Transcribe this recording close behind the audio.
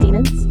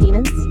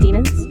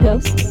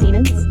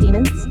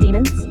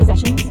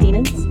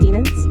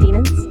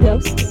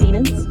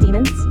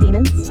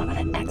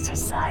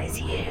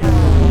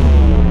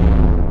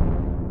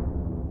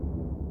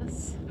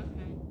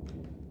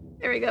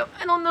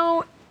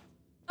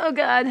Oh,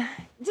 God.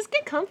 Just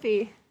get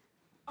comfy.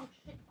 Oh,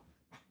 shit.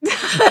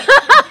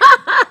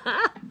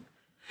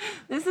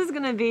 This is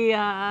going to be,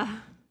 oh,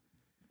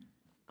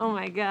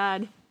 my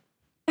God.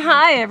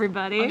 Hi,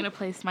 everybody. I'm going to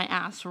place my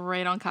ass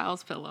right on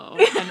Kyle's pillow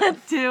and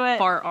do it.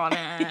 fart on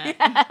it.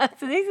 Yeah,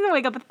 so he's going to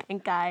wake up with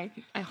pink eye.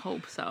 I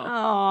hope so. Oh,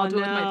 I'll do it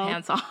with my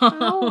pants off. I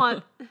don't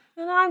want...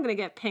 And I'm going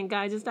to get pink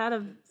eye just out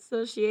of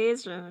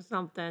association or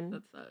something.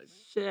 That sucks.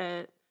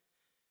 Shit.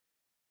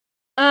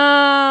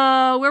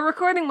 We're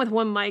recording with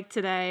one mic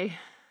today.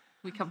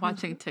 We kept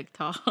watching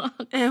TikTok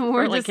And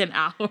we're for like just, an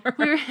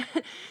hour.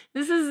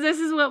 This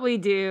is what we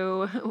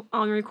do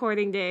on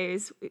recording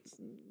days.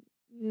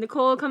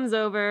 Nicole comes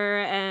over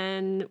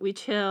and we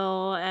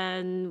chill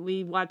and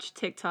we watch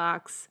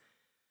TikToks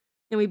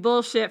and we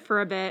bullshit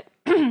for a bit.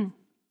 And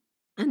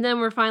then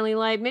we're finally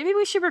like, maybe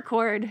we should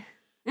record.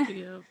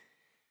 Yeah.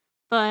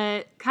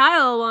 But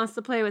Kyle wants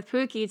to play with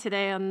Pookie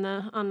today on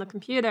the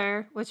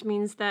computer, which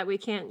means that we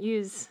can't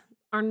use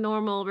our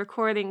normal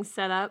recording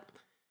setup,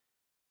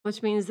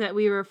 which means that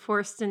we were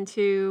forced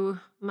into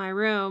my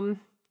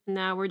room, and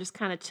now we're just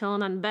kind of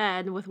chilling on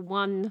bed with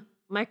one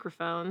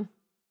microphone.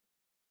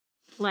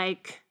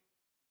 Like,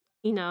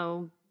 you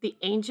know, the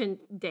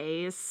ancient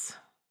days.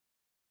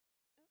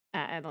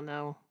 I don't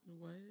know.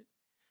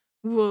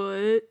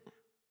 What?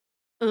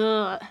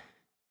 Ugh.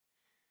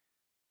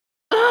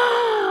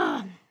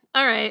 Ugh.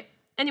 All right.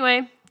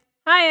 Anyway,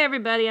 hi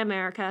everybody. I'm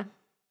Erica.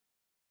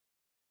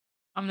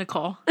 I'm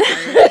Nicole.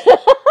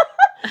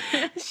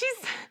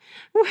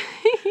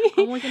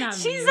 I'm looking at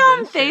she's memes on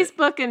and shit.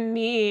 Facebook and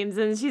memes,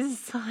 and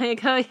she's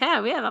like, "Oh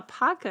yeah, we have a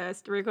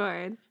podcast to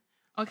record."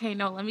 Okay,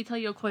 no, let me tell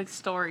you a quick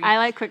story. I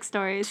like quick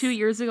stories. 2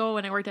 years ago,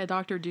 when I worked at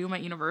Dr. Doom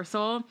at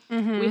Universal,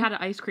 we had an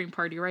ice cream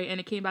party, right? And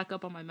it came back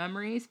up on my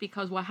memories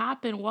because what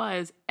happened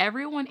was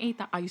everyone ate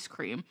the ice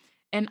cream.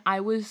 And I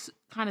was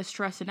kind of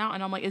stressing out.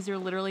 And I'm like, is there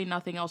literally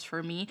nothing else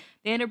for me?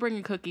 They ended up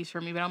bringing cookies for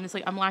me. But I'm just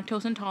like, I'm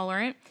lactose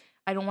intolerant.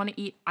 I don't want to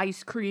eat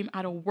ice cream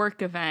at a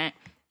work event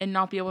and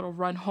not be able to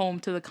run home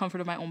to the comfort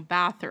of my own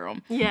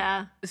bathroom.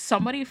 Yeah.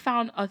 Somebody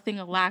found a thing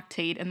of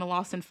lactate in the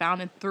lost and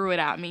found and threw it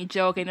at me,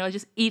 joking,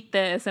 just eat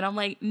this. And I'm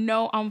like,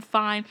 no, I'm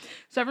fine.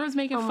 So everyone's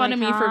making fun of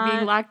me for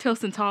being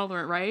lactose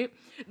intolerant, right?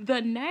 The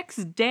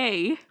next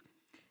day,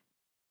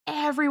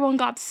 everyone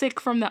got sick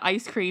from the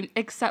ice cream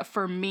except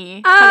for me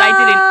because I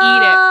didn't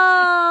eat it.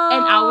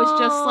 And I was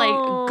just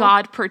like,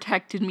 God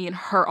protected me and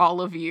hurt all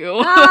of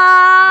you.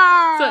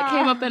 So it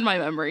came up in my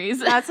memories.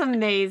 That's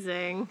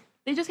amazing.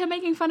 They just kept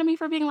making fun of me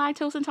for being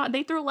lactose intolerant.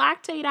 They threw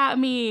lactate at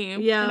me.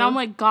 Yeah. And I'm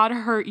like, God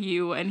hurt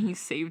you and he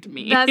saved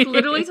me. That's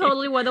literally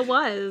totally what it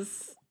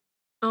was.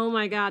 Oh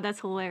my God,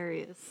 that's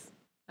hilarious.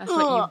 That's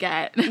what you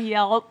get.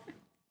 Yelp.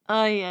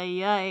 Ay,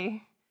 ay,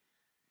 ay.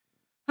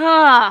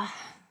 Ah.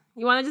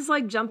 You want to just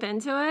like jump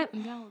into it?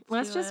 Yeah,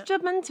 let's just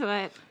jump into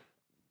it.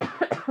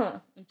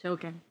 I'm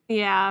joking.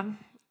 Yeah.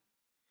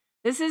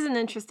 This is an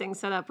interesting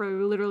setup.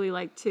 We're literally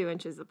like 2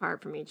 inches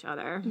apart from each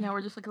other. Yeah,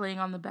 we're just like laying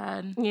on the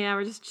bed. Yeah,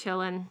 we're just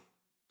chilling.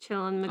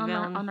 Chilling,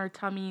 McVillain. On our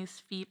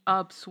tummies, feet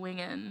up,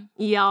 swinging.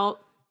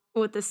 Yelp.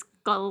 With the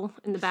skull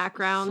in the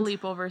background.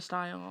 Sleepover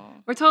style.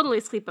 We're totally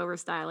sleepover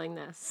styling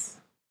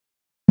this.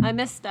 I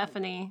miss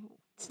Stephanie.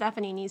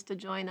 Stephanie needs to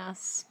join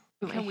us.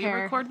 Can we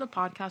record the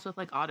podcast with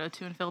like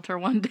auto-tune filter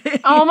one day?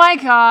 Oh my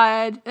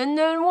God. And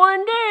then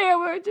one day I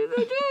went to the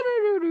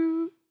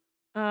do-do-do-do-do.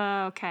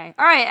 Okay.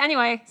 All right.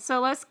 Anyway,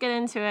 so let's get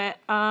into it.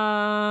 Do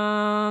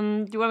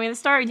you want me to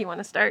start or do you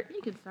want to start?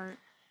 You can start.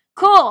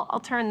 Cool. I'll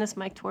turn this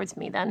mic towards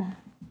me then.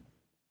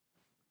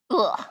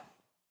 Ugh.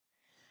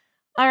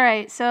 All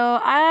right. So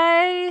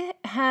I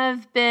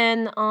have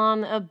been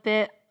on a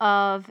bit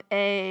of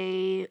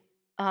a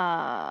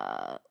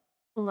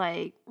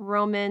like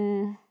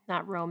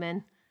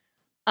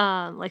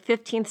like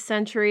 15th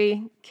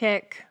century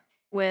kick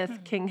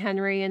with King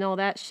Henry and all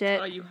that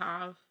shit. Oh, you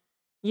have?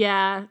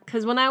 Yeah,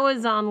 because when I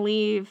was on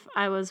leave,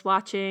 I was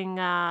watching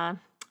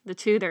The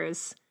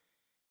Tudors,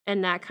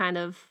 and that kind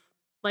of,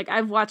 like,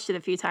 I've watched it a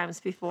few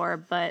times before,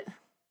 but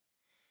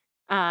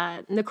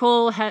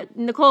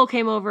Nicole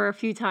came over a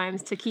few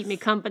times to keep me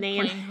company.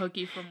 Playing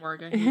hooky from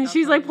work.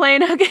 She's like,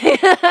 playing hooky.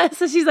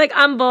 So she's like,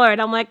 I'm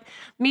bored. I'm like,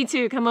 me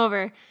too, come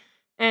over.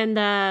 And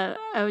I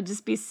would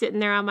just be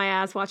sitting there on my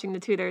ass watching The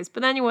Tudors.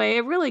 But anyway,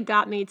 it really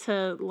got me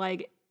to,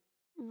 like,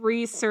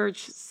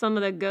 research some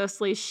of the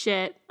ghostly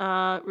shit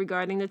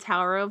regarding the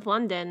Tower of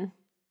London.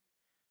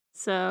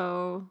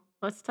 So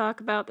let's talk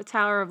about the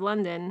Tower of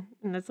London.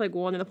 And that's, like,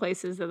 one of the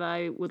places that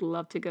I would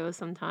love to go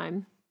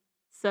sometime.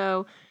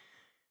 So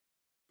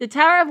the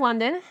Tower of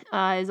London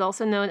is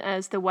also known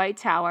as the White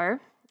Tower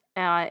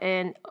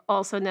and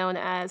also known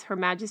as Her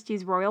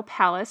Majesty's Royal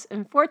Palace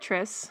and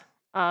Fortress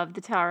of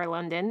the Tower of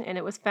London, and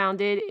it was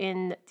founded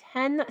in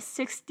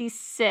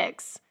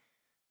 1066,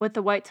 with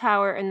the White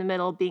Tower in the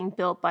middle being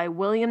built by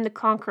William the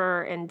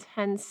Conqueror in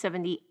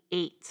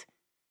 1078.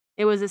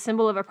 It was a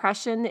symbol of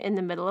oppression in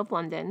the middle of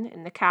London,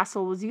 and the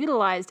castle was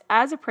utilized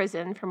as a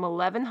prison from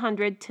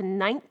 1100 to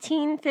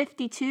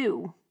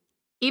 1952.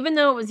 Even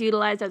though it was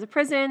utilized as a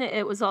prison,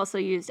 it was also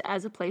used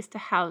as a place to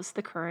house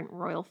the current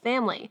royal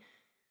family.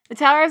 The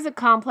tower is a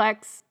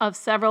complex of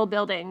several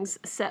buildings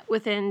set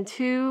within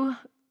two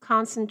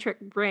concentric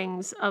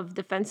rings of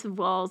defensive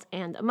walls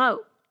and a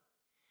moat.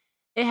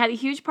 It had a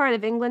huge part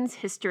of England's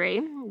history.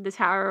 The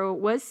tower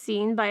was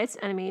seen by its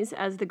enemies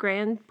as the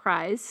grand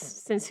prize,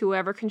 since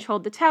whoever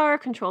controlled the tower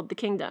controlled the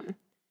kingdom.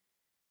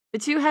 The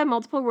two had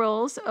multiple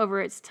roles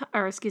over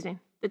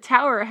the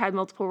tower had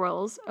multiple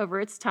roles over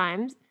its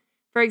times.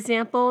 For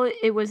example,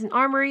 it was an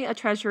armory, a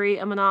treasury,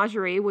 a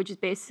menagerie, which is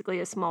basically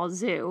a small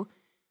zoo,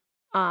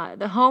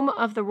 the home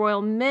of the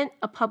Royal Mint,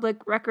 a public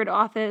record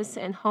office,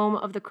 and home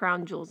of the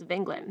crown jewels of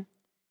England.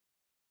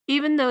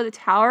 Even though the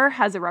tower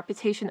has a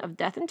reputation of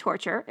death and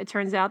torture, it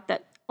turns out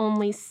that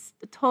only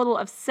a total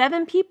of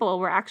 7 people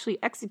were actually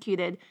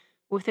executed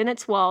within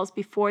its walls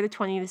before the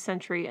 20th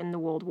century and the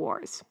World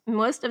Wars.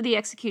 Most of the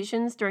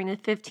executions during the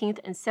 15th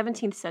and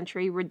 17th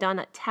century were done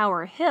at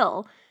Tower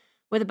Hill,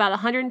 with about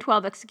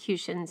 112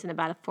 executions in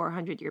about a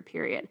 400-year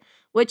period,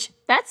 which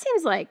that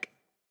seems like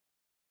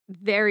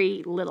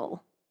very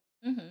little.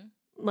 Mm-hmm.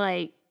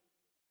 Like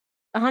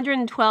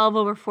 112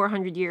 over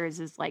 400 years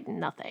is like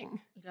nothing.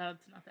 Yeah,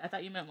 that's nothing. I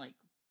thought you meant like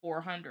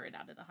 400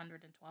 out of the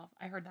 112.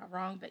 I heard that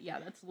wrong, but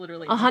yeah, that's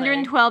literally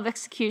 112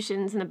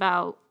 executions in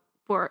about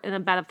a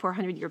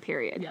 400-year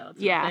period. Yeah,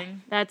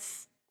 that's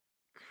that's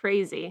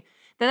crazy.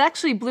 That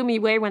actually blew me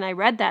away when I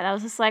read that. I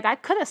was just like, I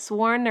could have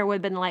sworn there would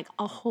have been like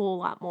a whole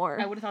lot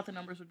more. I would have thought the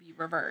numbers would be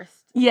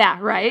reversed. Yeah,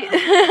 right.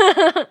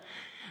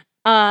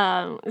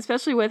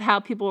 Especially with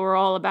how people were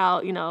all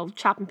about,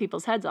 chopping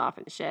people's heads off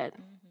and shit.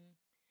 Mm-hmm.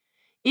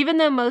 Even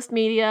though most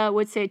media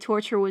would say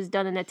torture was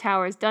done in the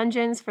tower's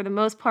dungeons, for the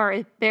most part,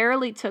 it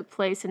barely took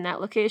place in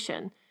that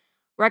location.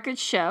 Records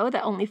show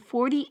that only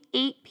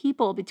 48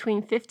 people between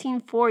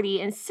 1540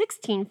 and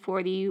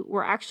 1640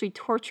 were actually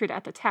tortured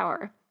at the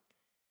tower.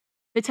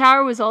 The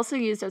tower was also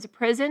used as a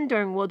prison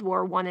during World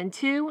War I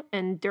and II,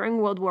 and during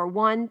World War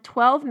I,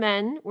 12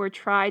 men were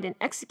tried and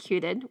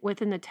executed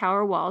within the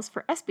tower walls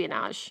for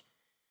espionage.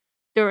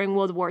 During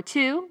World War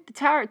II, the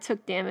tower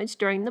took damage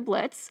during the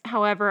Blitz.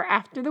 However,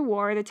 after the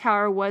war, the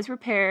tower was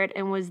repaired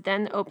and was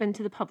then opened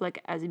to the public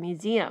as a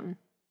museum.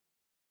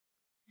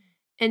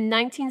 In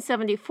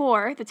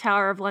 1974, the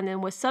Tower of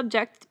London was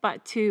subject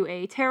to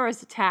a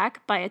terrorist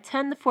attack by a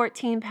 10 to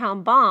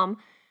 14-pound bomb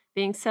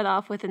being set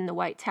off within the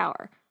White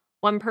Tower.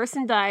 1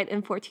 person died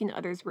and 14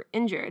 others were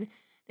injured.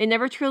 They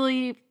never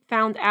truly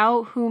found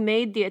out who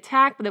made the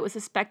attack, but it was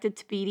suspected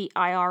to be the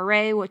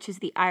IRA, which is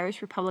the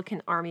Irish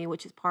Republican Army,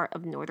 which is part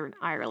of Northern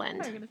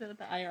Ireland. Are you going to say that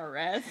the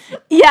IRS?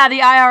 Yeah,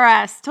 the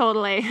IRS,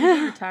 totally. Did you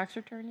get your tax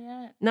return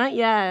yet? Not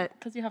yet.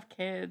 Because you have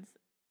kids.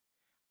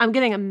 I'm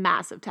getting a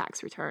massive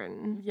tax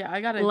return. Yeah,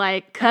 I got a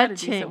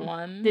decent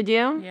one. Did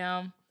you?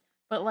 Yeah.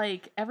 But,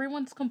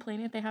 everyone's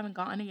complaining that they haven't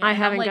gotten it yet. I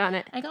haven't gotten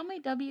it. I got my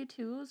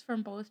W-2s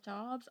from both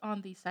jobs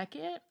on the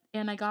 2nd,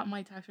 and I got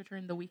my tax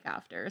return the week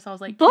after. So I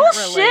was like,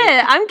 bullshit!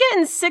 I'm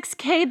getting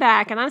 $6,000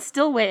 back, and I'm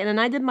still waiting,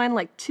 and I did mine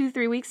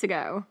 2-3 weeks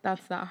ago.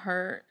 That's not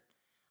hurt.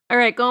 All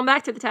right, going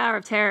back to the Tower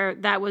of Terror,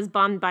 that was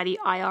bombed by the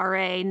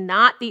IRA,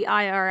 not the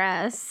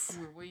IRS.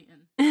 We're waiting.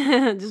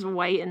 Just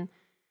waiting.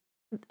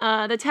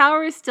 The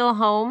tower is still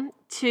home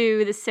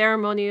to the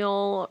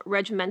ceremonial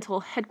regimental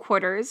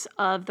headquarters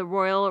of the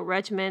Royal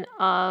Regiment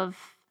of,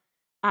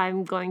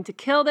 I'm going to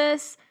kill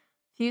this,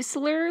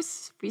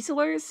 Fusiliers,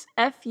 Fusiliers,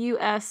 and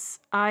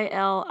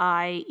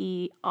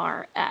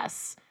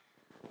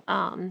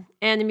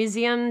a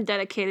museum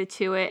dedicated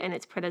to it and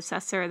its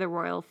predecessor, the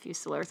Royal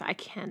Fusiliers. I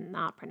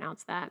cannot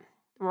pronounce that.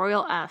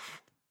 Royal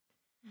F.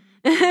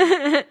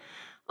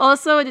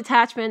 Also, a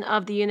detachment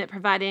of the unit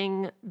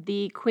providing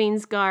the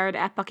Queen's Guard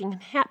at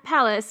Buckingham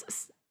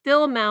Palace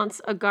still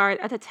mounts a guard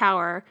at the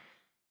tower,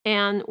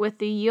 and with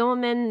the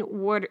Yeoman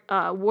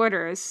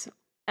Warders,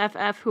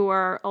 FF, who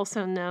are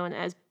also known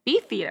as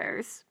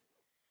Beefeaters,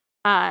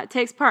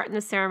 takes part in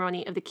the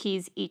ceremony of the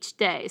keys each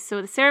day.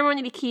 So the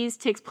ceremony of the keys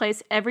takes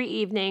place every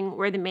evening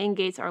where the main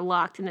gates are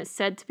locked, and is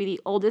said to be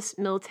the oldest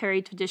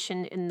military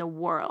tradition in the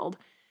world.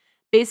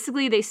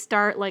 Basically, they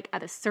start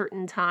at a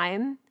certain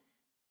time,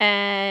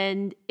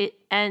 and it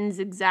ends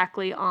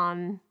exactly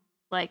on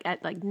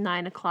at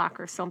 9 o'clock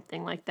or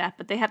something like that.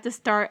 But they have to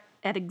start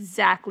at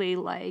exactly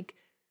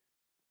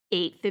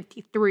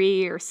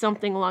 8:53 or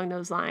something along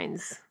those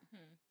lines.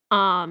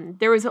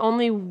 There was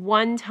only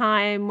one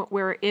time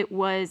where it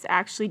was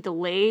actually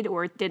delayed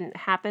or it didn't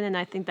happen, and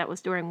I think that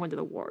was during one of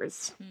the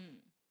wars.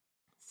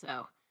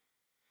 So,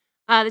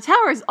 the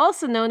tower is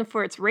also known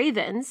for its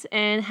ravens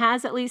and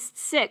has at least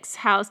 6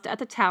 housed at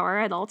the tower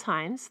at all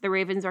times. The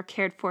ravens are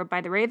cared for by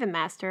the Raven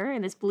Master,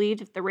 and it's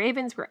believed if the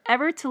ravens were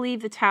ever to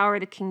leave the tower,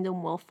 the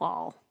kingdom will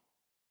fall.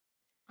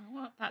 I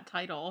want that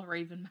title,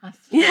 Raven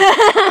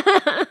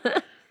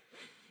Master.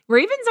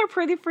 Ravens are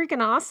pretty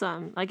freaking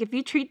awesome. If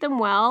you treat them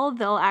well,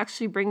 they'll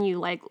actually bring you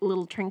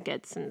little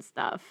trinkets and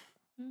stuff.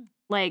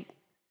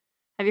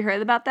 Have you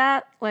heard about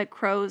that?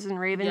 Crows and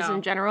ravens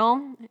in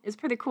general. It's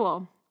pretty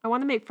cool. I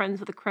want to make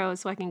friends with a crow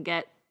so I can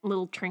get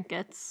little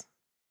trinkets.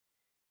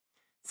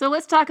 So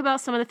let's talk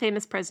about some of the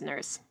famous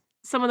prisoners.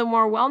 Some of the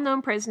more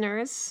well-known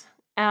prisoners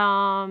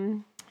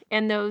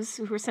and those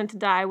who were sent to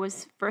die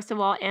was, first of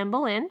all, Anne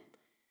Boleyn.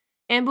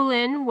 Anne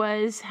Boleyn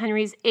was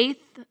Henry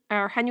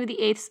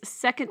VIII's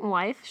second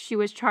wife. She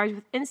was charged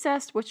with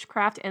incest,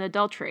 witchcraft, and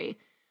adultery.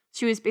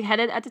 She was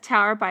beheaded at the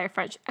Tower by a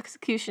French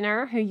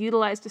executioner who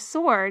utilized a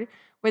sword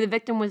where the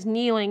victim was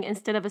kneeling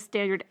instead of a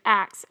standard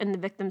axe and the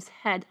victim's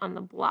head on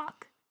the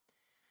block.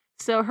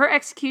 So her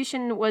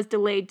execution was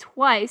delayed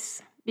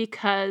twice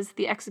because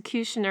the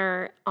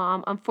executioner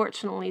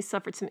unfortunately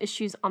suffered some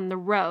issues on the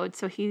road,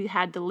 so he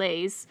had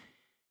delays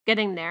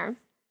getting there.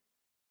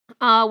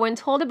 When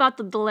told about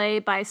the delay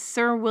by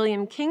Sir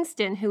William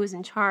Kingston, who was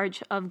in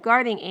charge of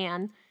guarding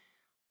Anne,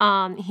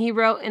 he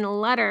wrote in a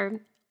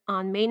letter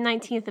on May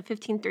 19th of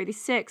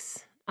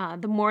 1536,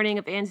 the morning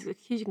of Anne's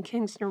execution.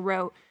 Kingston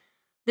wrote,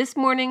 "This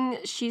morning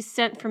she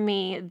sent for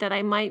me that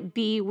I might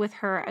be with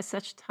her at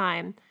such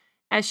time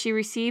as she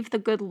received the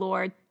good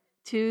Lord,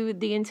 to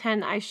the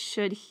intent I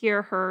should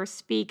hear her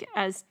speak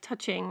as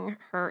touching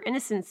her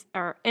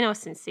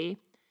innocency,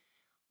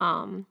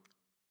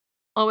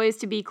 always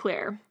to be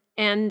clear.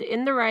 And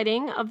in the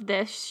writing of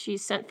this she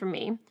sent for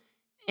me,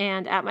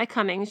 and at my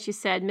coming she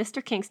said,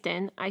 'Mr.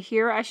 Kingston, I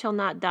hear I shall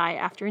not die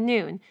after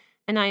noon,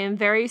 and I am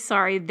very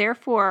sorry,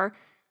 therefore,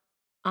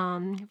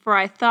 for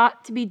I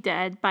thought to be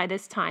dead by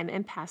this time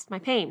and past my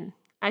pain.'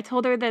 I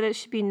told her that it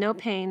should be no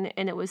pain,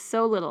 and it was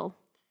so little.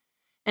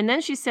 And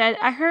then she said,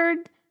 'I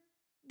heard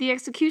the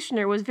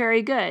executioner was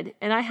very good,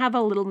 and I have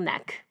a little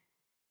neck.'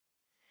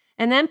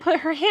 And then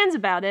put her hands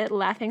about it,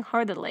 laughing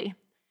heartily.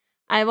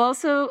 I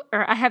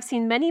have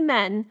seen many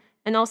men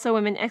and also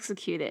women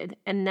executed,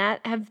 and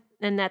that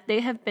they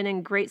have been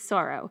in great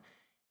sorrow.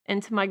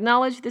 And to my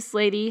knowledge, this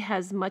lady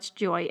has much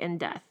joy in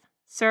death.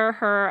 Sir,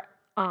 her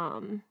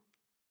Almoner,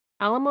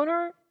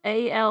 Almoner,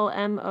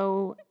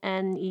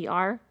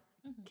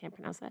 can't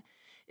pronounce that,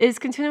 is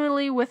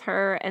continually with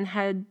her and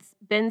had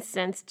been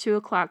since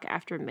 2:00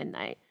 after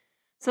midnight."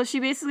 So she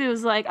basically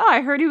was like, "Oh,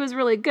 I heard he was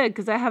really good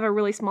because I have a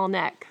really small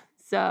neck."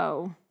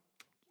 So,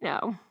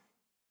 no.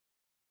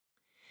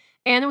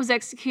 Anne was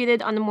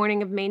executed on the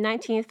morning of May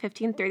 19th,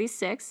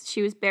 1536.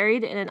 She was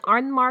buried in an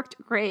unmarked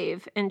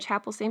grave in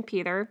Chapel St.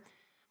 Peter,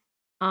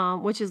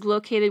 which is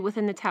located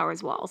within the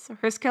tower's walls.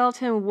 Her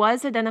skeleton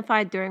was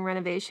identified during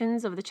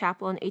renovations of the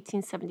chapel in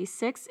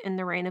 1876 in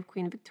the reign of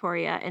Queen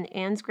Victoria, and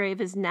Anne's grave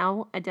is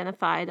now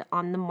identified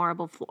on the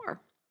marble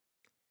floor.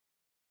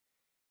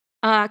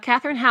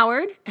 Catherine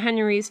Howard,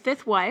 Henry's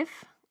fifth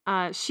wife.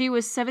 She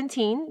was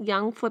 17,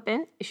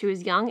 She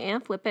was young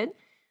and flippant.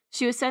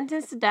 She was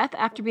sentenced to death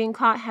after being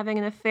caught having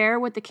an affair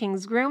with the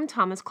king's groom,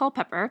 Thomas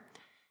Culpeper,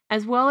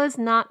 as well as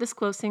not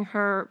disclosing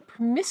her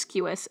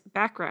promiscuous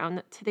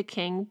background to the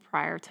king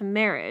prior to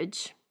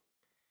marriage.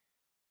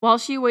 While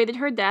she awaited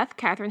her death,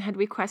 Catherine had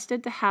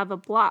requested to have the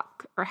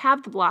block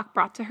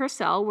brought to her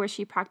cell, where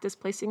she practiced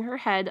placing her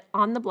head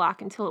on the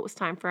block until it was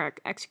time for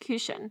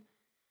execution.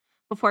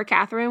 Before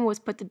Catherine was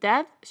put to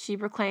death, she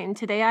proclaimed,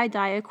 "Today I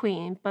die a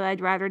queen, but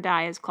I'd rather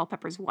die as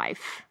Culpeper's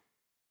wife."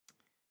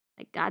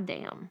 Like,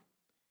 goddamn.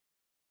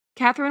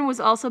 Catherine was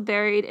also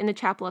buried in the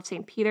Chapel of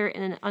St. Peter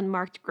in an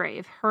unmarked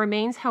grave. Her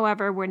remains,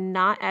 however, were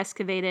not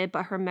excavated,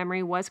 but her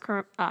memory was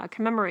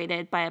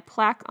commemorated by a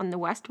plaque on the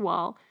west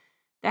wall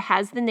that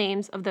has the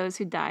names of those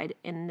who died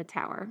in the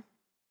tower.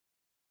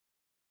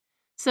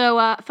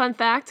 So, fun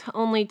fact,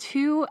 only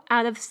 2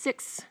 out of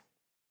 6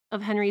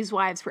 of Henry's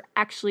wives were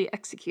actually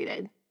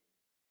executed.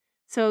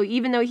 So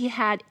even though he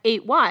had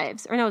 8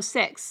 wives, he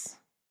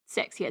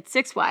had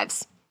 6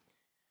 wives.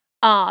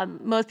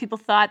 Most people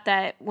thought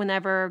that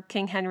whenever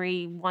King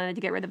Henry wanted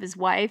to get rid of his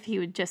wife, he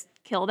would just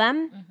kill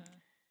them. Mm-hmm.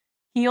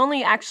 He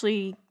only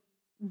actually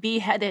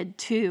beheaded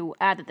 2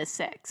 out of the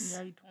 6.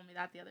 Yeah, you told me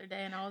that the other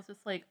day, and I was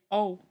just like,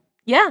 oh.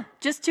 Yeah,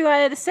 just 2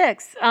 out of the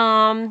 6.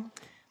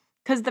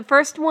 Because the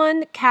first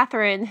one,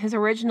 Catherine, his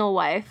original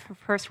wife, her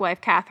first wife,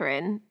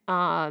 Catherine,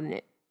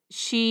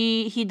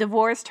 he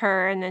divorced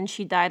her, and then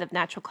she died of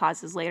natural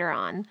causes later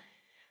on.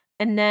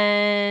 And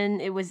then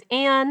it was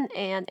Anne,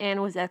 and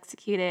Anne was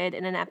executed.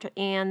 And then after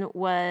Anne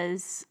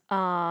was,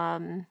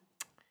 not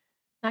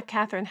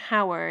Catherine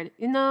Howard.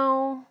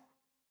 No,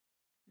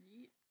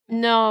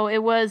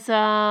 it was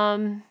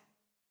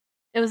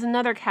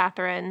another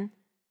Catherine.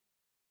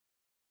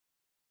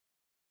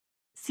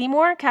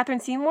 Catherine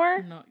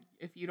Seymour? No,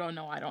 if you don't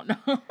know, I don't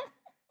know.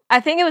 I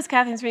think it was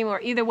Catherine Seymour.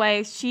 Either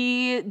way,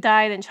 she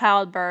died in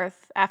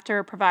childbirth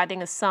after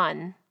providing a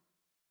son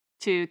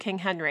to King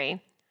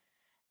Henry.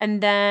 And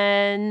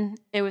then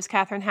it was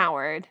Catherine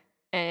Howard,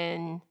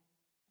 and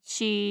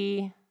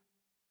she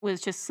was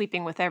just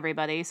sleeping with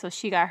everybody, so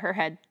she got her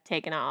head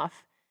taken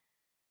off.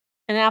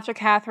 And after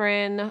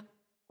Catherine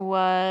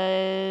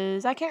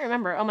was, I can't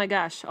remember. Oh my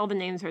gosh, all the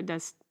names are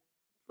just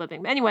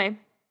flipping. But anyway,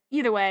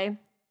 either way,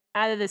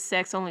 out of the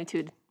 6, only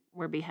 2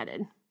 were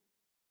beheaded.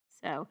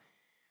 So,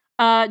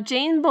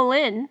 Jane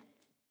Boleyn,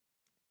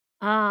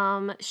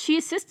 she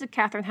assisted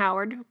Catherine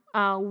Howard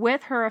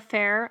with her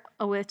affair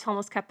with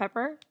Thomas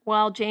Culpeper.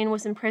 While Jane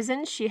was in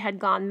prison, she had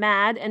gone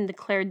mad and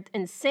declared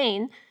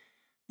insane.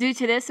 Due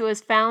to this, it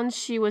was found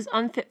she was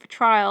unfit for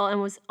trial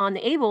and was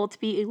unable to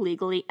be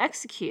illegally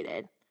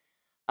executed.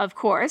 Of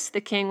course,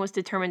 the king was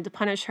determined to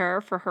punish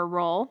her for her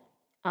role,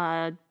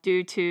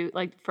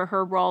 for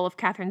her role of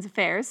Catherine's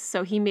affairs.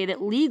 So he made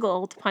it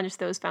legal to punish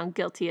those found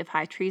guilty of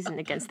high treason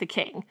against the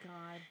king.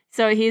 God.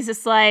 So he's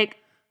just like,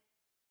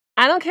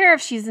 I don't care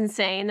if she's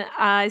insane.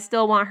 I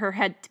still want her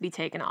head to be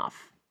taken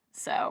off.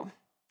 So,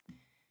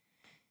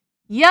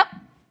 yep.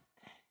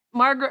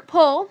 Margaret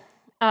Pole.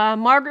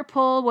 Margaret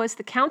Pole was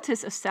the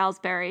Countess of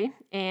Salisbury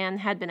and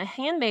had been a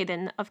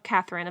handmaiden of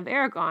Catherine of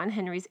Aragon,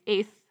 Henry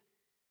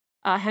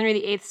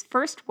VIII's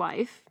first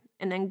wife,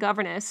 and then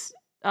governess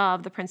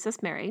of the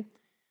Princess Mary.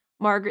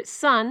 Margaret's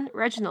son,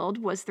 Reginald,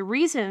 was the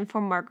reason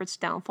for Margaret's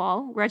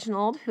downfall.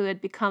 Reginald, who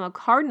had become a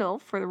cardinal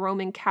for the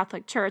Roman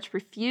Catholic Church,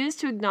 refused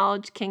to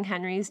acknowledge King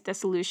Henry's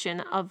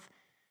dissolution of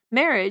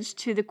marriage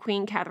to the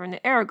Queen Catherine of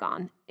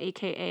Aragon,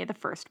 aka the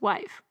first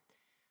wife.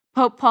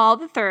 Pope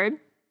Paul III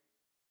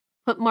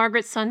put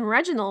Margaret's son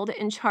Reginald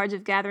in charge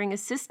of gathering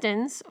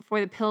assistance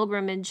for the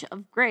Pilgrimage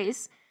of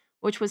Grace,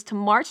 which was to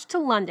march to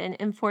London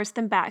and force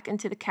them back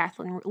into the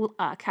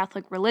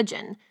Catholic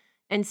religion,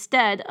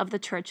 instead of the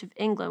Church of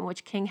England,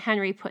 which King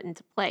Henry put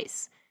into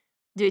place.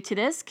 Due to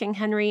this, King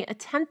Henry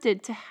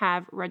attempted to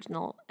have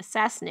Reginald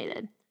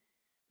assassinated.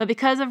 But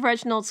because of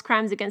Reginald's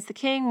crimes against the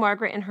king,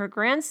 Margaret and her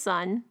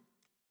grandson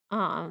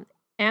and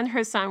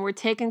her son were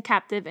taken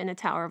captive in the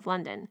Tower of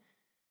London.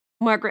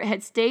 Margaret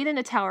had stayed in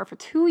the Tower for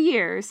 2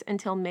 years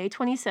until May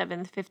 27,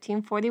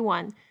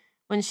 1541,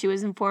 when she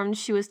was informed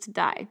she was to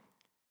die.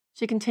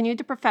 She continued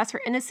to profess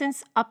her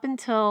innocence up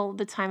until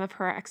the time of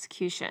her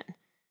execution.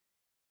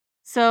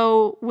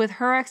 So, with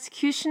her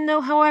execution,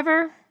 though,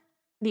 however,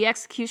 the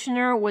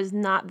executioner was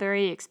not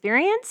very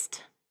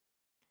experienced.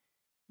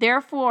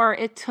 Therefore,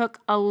 it took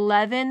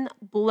 11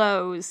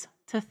 blows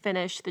to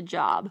finish the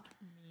job.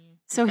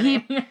 So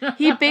he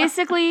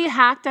basically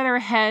hacked at her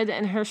head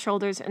and her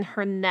shoulders and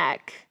her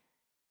neck.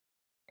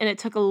 And it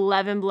took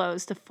 11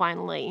 blows to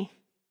finally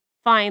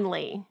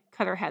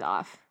cut her head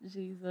off.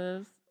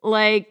 Jesus.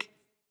 Like,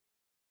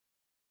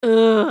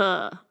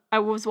 ugh. I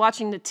was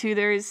watching the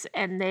Tudors,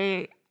 and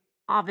they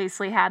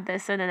obviously had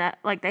this in it.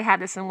 Like, they had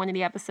this in one of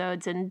the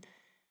episodes, and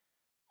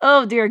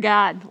oh, dear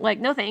God. Like,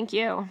 no thank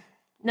you.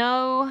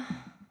 No.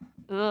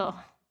 Ugh.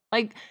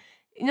 Like,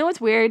 you know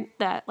what's weird?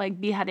 That, like,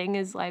 beheading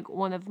is, like,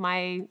 one of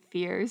my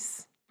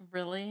fears.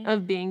 Really?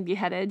 Of being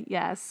beheaded,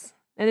 yes.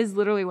 It is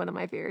literally one of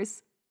my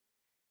fears.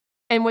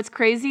 And what's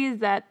crazy is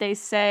that they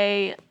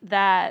say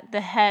that the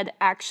head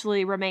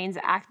actually remains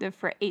active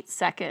for 8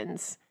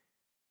 seconds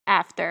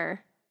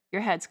after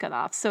your head's cut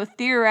off. So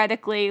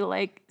theoretically,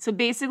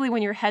 basically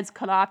when your head's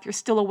cut off, you're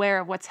still aware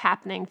of what's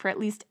happening for at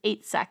least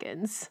 8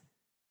 seconds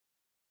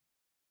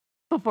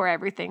before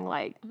everything,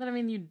 But I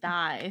mean, you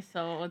die,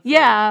 so it's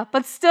yeah,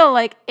 but still,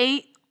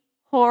 8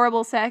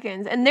 horrible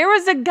seconds. And there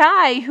was a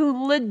guy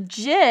who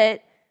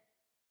legit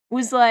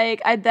was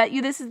like, I bet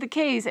you this is the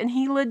case. And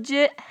he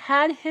legit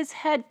had his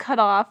head cut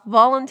off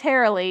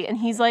voluntarily. And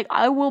he's like,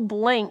 I will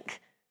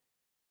blink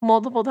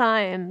multiple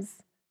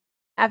times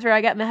after I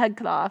got my head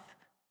cut off.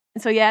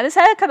 And so he had his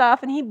head cut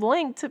off and he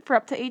blinked for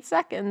up to 8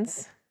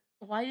 seconds.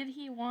 Why did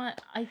he want...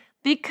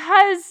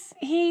 Because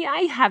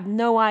I have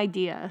no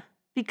idea.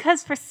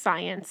 Because for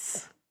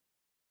science.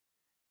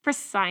 For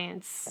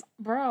science.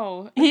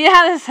 Bro. He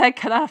had his head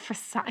cut off for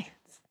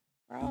science.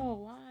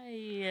 Bro,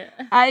 why?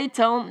 I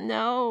don't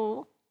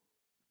know.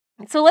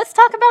 So let's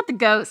talk about the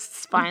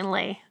ghosts,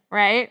 finally,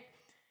 right?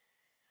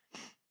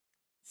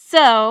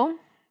 So,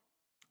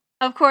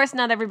 of course,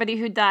 not everybody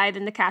who died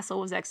in the castle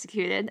was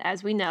executed,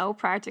 as we know,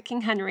 prior to King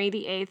Henry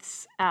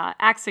VIII's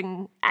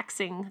axing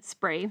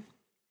spree.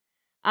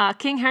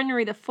 King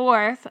Henry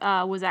IV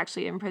was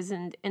actually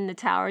imprisoned in the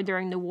Tower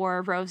during the War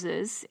of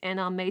Roses, and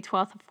on May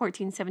 12th of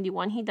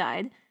 1471, he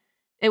died.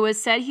 It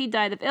was said he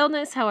died of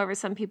illness, however,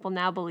 some people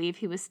now believe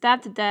he was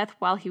stabbed to death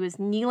while he was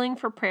kneeling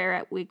for prayer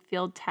at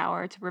Wakefield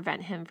Tower to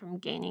prevent him from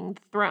gaining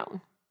the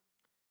throne.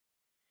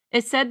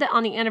 It's said that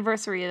on the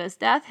anniversary of his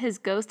death, his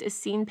ghost is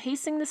seen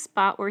pacing the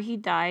spot where he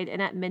died,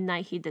 and at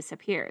midnight he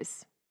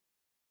disappears.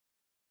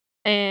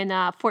 In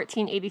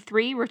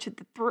 1483, Richard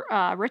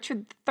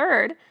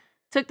III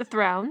took the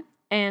throne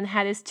and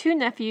had his 2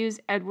 nephews,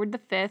 Edward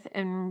V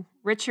and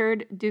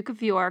Richard, Duke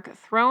of York,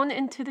 thrown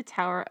into the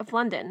Tower of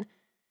London.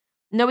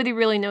 Nobody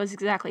really knows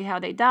exactly how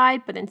they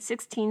died, but in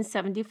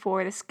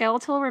 1674, the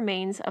skeletal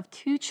remains of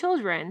 2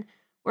 children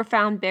were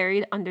found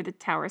buried under the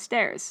tower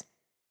stairs.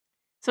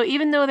 So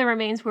even though the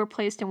remains were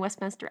placed in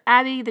Westminster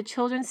Abbey, the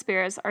children's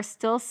spirits are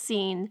still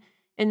seen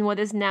in what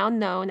is now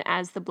known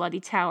as the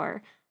Bloody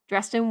Tower,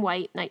 dressed in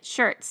white night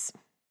shirts.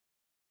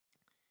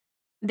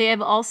 They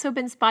have also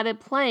been spotted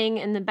playing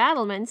in the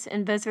battlements,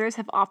 and visitors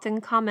have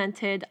often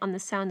commented on the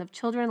sound of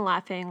children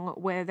laughing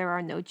where there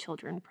are no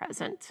children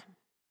present.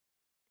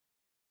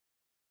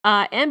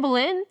 Anne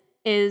Boleyn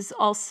is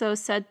also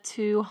said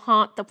to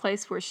haunt the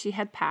place where she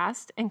had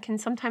passed and can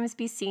sometimes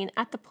be seen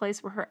at the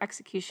place where her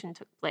execution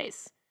took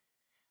place.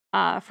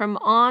 From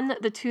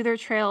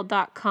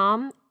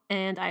onthetudortrail.com,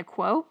 and I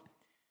quote,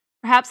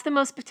 "Perhaps the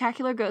most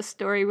spectacular ghost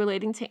story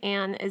relating to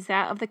Anne is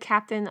that of the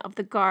captain of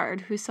the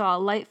guard who saw a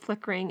light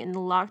flickering in the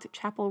locked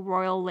Chapel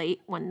Royal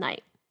late one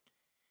night.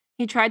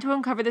 He tried to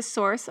uncover the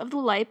source of the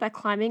light by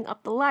climbing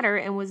up the ladder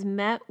and was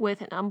met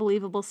with an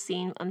unbelievable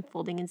scene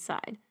unfolding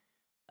inside.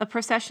 A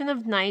procession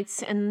of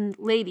knights and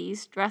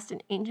ladies dressed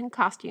in ancient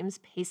costumes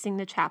pacing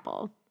the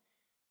chapel.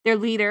 Their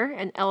leader,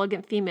 an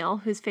elegant female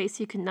whose face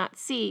he could not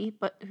see,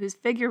 but whose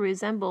figure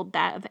resembled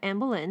that of Anne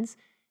Boleyn's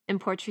in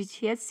portraits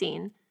he had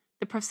seen,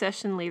 the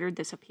procession later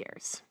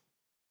disappears.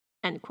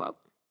 End quote.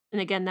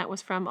 And again, that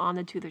was from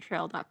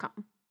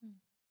onthetoothertrail.com.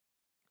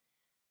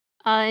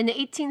 In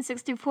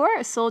 1864,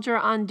 a soldier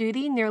on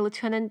duty near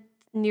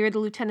the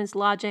lieutenant's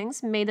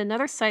lodgings made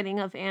another sighting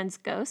of Anne's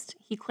ghost.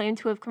 He claimed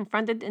to have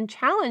confronted and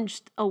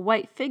challenged a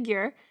white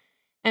figure,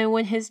 and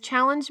when his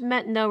challenge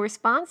met no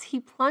response, he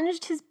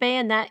plunged his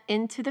bayonet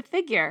into the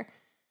figure.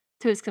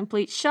 To his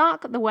complete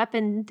shock, the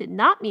weapon did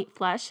not meet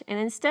flesh and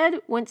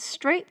instead went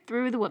straight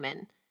through the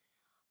woman.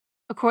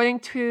 According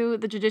to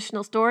the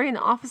traditional story, an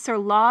officer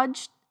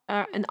lodged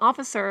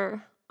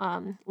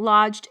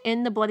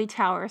in the Bloody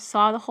Tower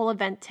saw the whole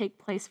event take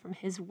place from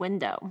his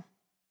window.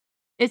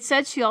 It's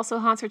said she also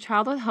haunts her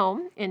childhood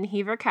home in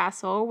Hever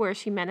Castle, where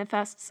she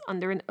manifests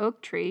under an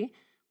oak tree,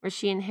 where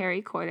she and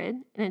Harry courted,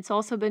 and it's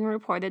also been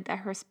reported that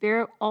her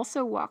spirit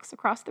also walks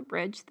across the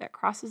bridge that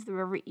crosses the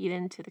River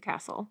Eden to the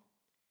castle.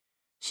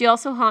 She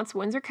also haunts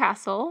Windsor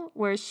Castle,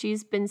 where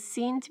she's been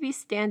seen to be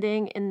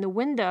standing in the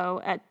window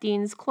at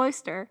Dean's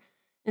Cloister,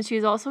 and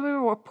she's also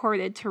been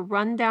reported to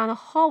run down a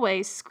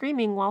hallway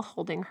screaming while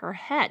holding her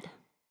head,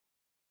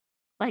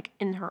 like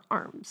in her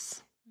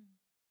arms.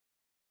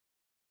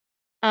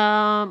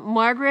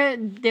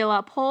 Margaret de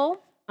la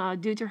Pole,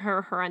 due to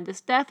her horrendous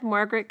death,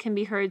 Margaret can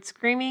be heard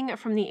screaming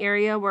from the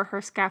area where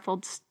her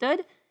scaffold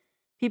stood.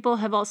 People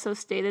have also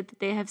stated that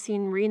they have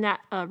seen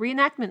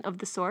reenactment of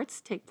the sorts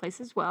take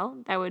place as well.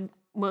 That would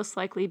most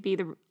likely be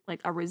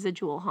a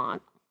residual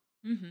haunt.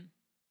 Mm-hmm.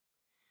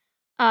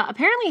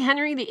 Apparently,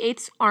 Henry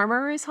VIII's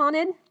armor is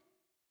haunted.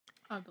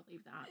 I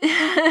believe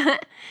that.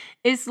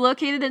 It's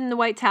located in the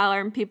White Tower,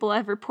 and people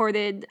have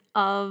reported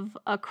of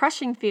a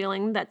crushing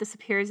feeling that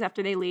disappears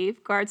after they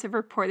leave. Guards have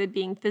reported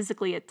being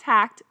physically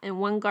attacked, and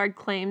one guard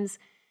claims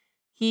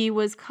he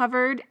was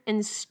covered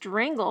and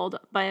strangled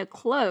by a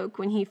cloak.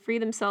 When he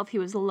freed himself, he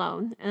was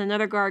alone. And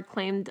another guard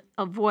claimed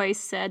a voice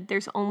said,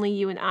 "There's only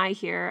you and I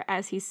here,"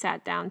 as he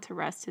sat down to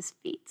rest his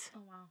feet. Oh,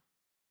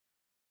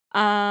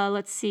 wow.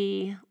 Let's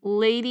see.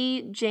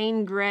 Lady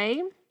Jane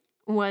Grey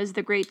was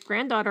the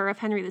great-granddaughter of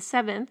Henry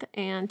VII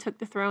and took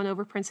the throne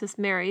over Princess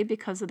Mary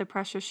because of the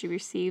pressure she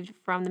received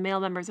from the male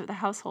members of the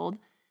household.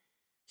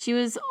 She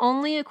was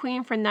only a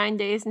queen for 9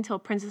 days until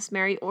Princess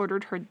Mary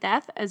ordered her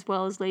death, as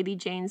well as Lady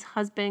Jane's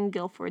husband,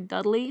 Guilford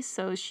Dudley,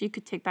 so she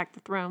could take back the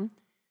throne.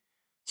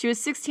 She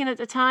was 16 at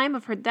the time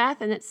of her death,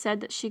 and it's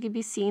said that she could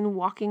be seen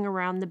walking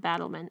around the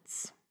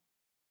battlements.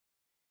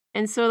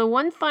 And so the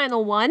one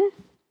final one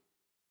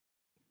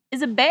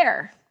is a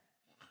bear.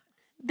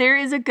 There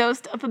is a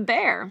ghost of a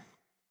bear.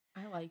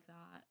 I like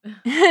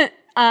that.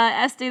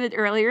 As stated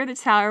earlier, the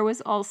tower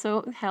was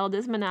also held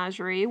as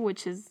menagerie,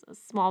 which is a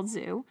small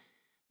zoo.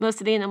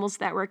 Most of the animals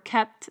that were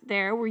kept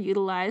there were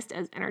utilized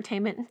as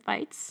entertainment and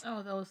fights.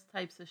 Oh, those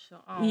types of shit.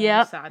 Oh, Yep,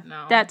 I'm sad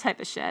now. that type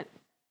of shit.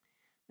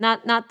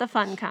 Not the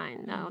fun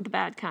kind, no, the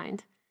bad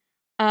kind.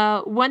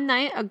 One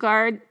night, a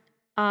guard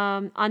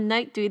on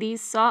night duty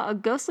saw a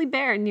ghostly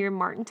bear near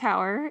Martin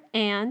Tower,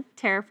 and,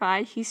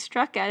 terrified, he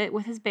struck at it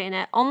with his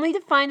bayonet, only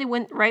to find it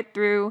went right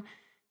through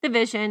the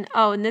vision,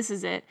 and this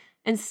is it,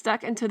 and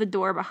stuck into the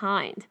door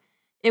behind.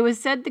 It was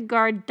said the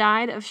guard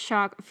died of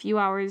shock a few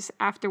hours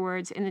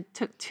afterwards, and it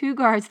took 2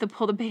 guards to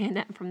pull the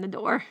bayonet from the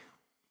door.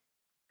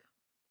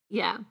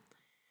 Yeah.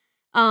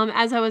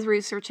 As I was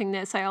researching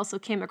this, I also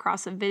came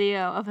across a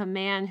video of a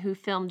man who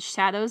filmed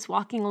shadows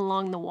walking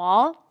along the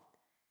wall.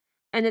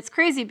 And it's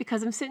crazy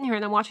because I'm sitting here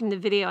and I'm watching the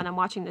video and I'm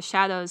watching the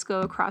shadows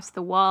go across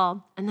the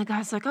wall. And the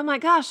guy's like, "Oh my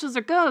gosh, those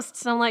are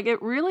ghosts." And I'm like,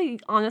 it really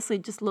honestly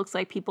just looks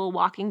like people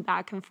walking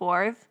back and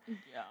forth.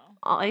 Yeah.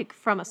 Like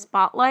from a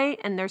spotlight,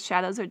 and their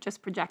shadows are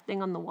just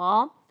projecting on the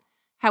wall.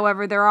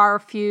 However, there are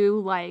a few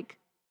like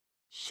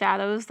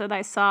shadows that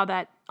I saw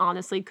that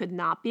honestly could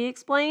not be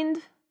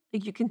explained.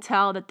 Like you can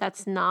tell that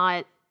that's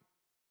not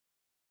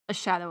a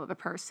shadow of a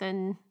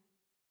person,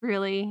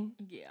 really.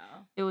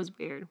 Yeah. It was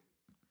weird.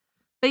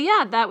 But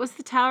yeah, that was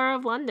the Tower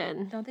of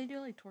London. Don't they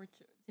do like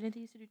torture? Didn't they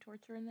used to do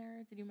torture in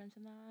there? Did you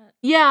mention that?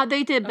 Yeah,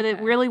 they did, but it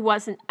Okay. really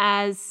wasn't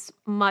as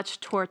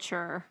much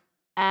torture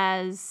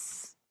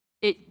as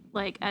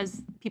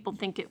as people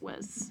think it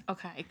was.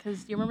 Okay,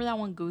 because you remember that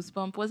one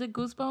Goosebump? Was it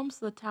Goosebumps?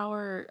 The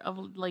Tower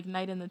of like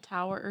Night in the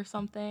Tower or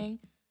something?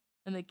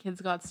 And the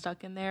kids got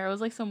stuck in there. It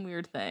was like some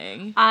weird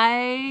thing.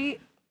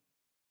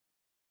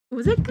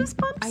 Was it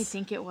Goosebumps? I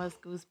think it was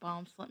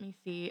Goosebumps. Let me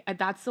see.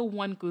 That's the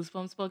one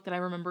Goosebumps book that I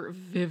remember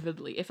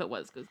vividly, if it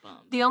was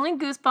Goosebumps. The only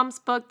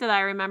Goosebumps book that I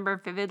remember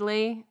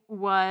vividly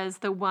was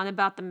the one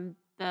about the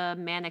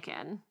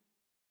mannequin.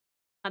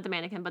 Not the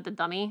mannequin, but the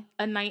dummy.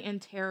 A Night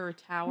in Terror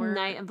Tower.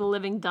 Night of the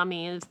Living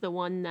Dummy is the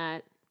one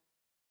that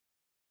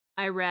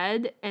I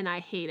read and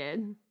I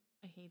hated.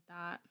 I hate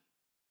that.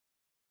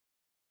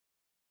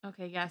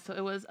 Okay, yeah, so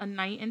it was A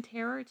Night in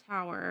Terror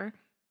Tower,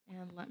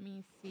 And let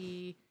me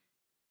see.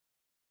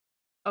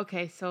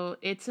 Okay, so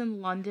it's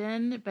in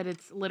London, but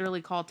it's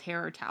literally called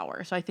Terror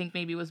Tower. So I think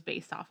maybe it was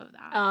based off of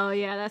that. Oh,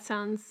 yeah, that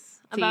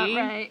sounds about See?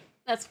 right.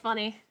 That's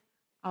funny.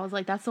 I was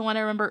like, that's the one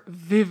I remember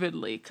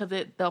vividly because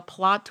the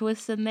plot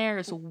twist in there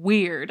is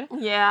weird.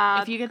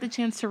 Yeah. If you get the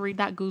chance to read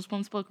that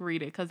Goosebumps book,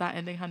 read it because that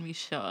ending had me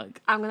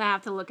shook. I'm going to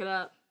have to look it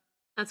up.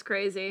 That's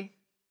crazy.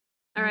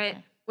 All right,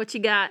 Okay. what you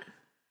got?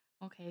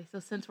 Okay, so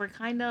since we're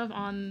kind of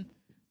on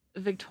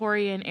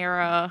Victorian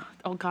era,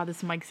 oh god,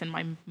 this mic's in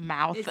my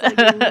mouth. It's like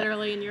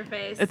literally in your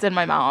face. It's in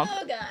my mouth.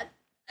 Oh god,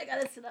 I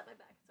gotta sit up my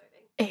back.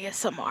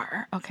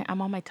 ASMR. Okay,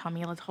 I'm on my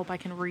tummy. Let's hope I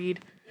can read.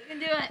 You can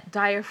do it.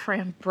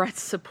 Diaphragm breath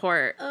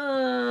support.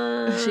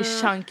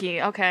 She's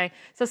chunky. Okay,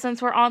 so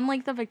since we're on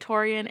like the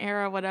Victorian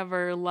era,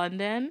 whatever,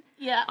 London.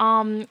 Yeah.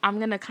 I'm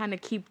gonna kind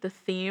of keep the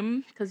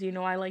theme because you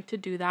know I like to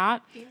do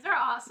that. These are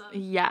awesome.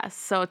 Yes.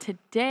 So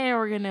today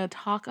we're gonna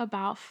talk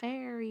about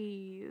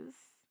fairies.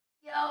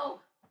 Yo.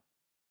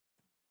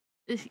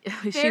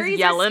 She's Fairies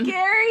yelling. are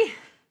scary.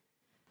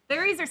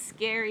 Fairies are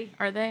scary.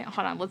 Are they?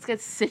 Hold on. Let's get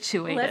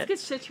situated. Let's get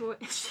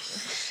situated.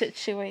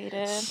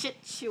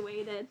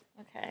 Situated.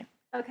 Okay.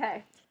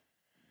 Okay.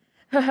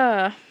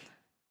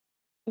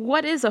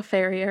 What is a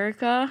fairy,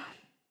 Erica?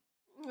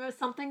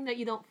 Something that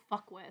you don't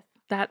fuck with.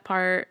 That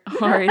part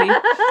already.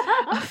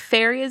 A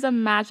fairy is a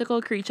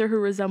magical creature who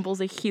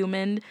resembles a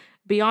human.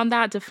 Beyond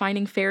that,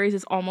 defining fairies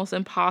is almost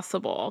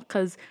impossible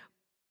because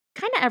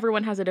kind of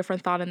everyone has a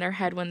different thought in their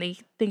head when they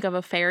think of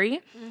a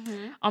fairy.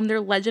 Mm-hmm. Their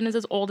legend is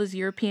as old as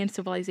European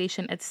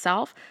civilization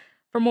itself.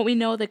 From what we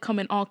know, they come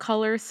in all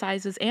colors,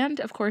 sizes, and,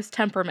 of course,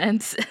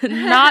 temperaments.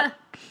 Not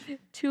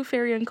two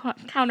fairy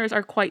encounters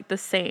are quite the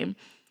same.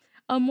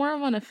 More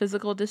on a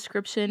physical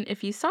description,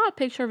 if you saw a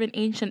picture of an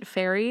ancient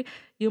fairy,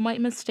 you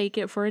might mistake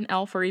it for an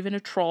elf or even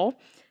a troll.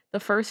 The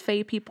first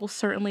fae people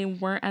certainly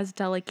weren't as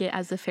delicate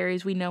as the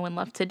fairies we know and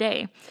love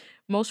today.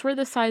 Most were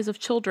the size of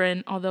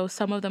children, although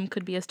some of them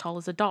could be as tall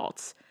as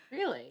adults.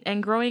 Really?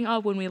 And growing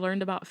up, when we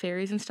learned about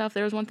fairies and stuff,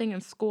 there was one thing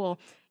in school,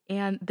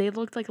 and they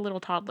looked like little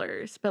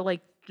toddlers, but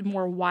like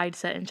more wide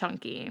set and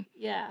chunky.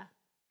 Yeah.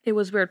 It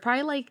was weird.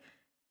 Probably like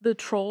the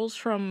trolls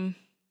from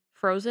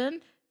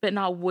Frozen, but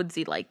not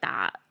woodsy like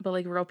that, but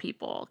like real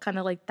people, kind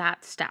of like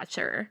that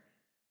stature.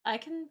 I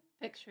can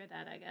picture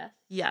that, I guess.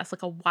 Yes,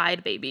 like a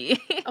wide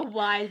baby. A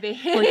wide baby.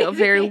 Like a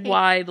very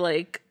wide,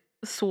 like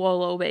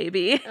swallow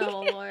baby.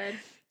 Oh, Lord.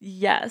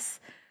 Yes.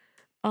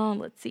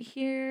 Let's see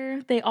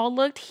here. They all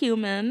looked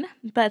human,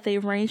 but they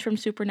ranged from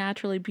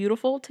supernaturally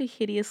beautiful to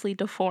hideously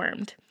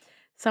deformed.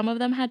 Some of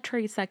them had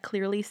traits that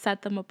clearly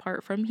set them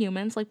apart from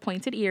humans, like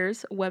pointed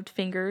ears, webbed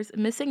fingers,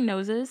 missing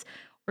noses,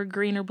 or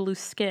green or blue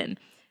skin.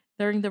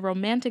 During the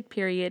Romantic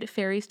period,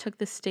 fairies took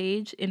the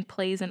stage in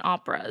plays and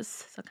operas,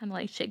 so kind of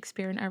like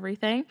Shakespeare and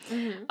everything.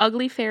 Mm-hmm.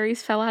 Ugly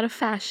fairies fell out of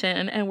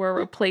fashion and were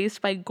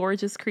replaced by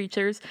gorgeous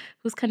creatures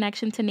whose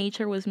connection to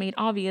nature was made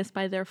obvious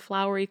by their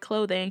flowery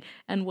clothing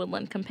and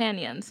woodland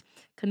companions.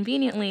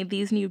 Conveniently,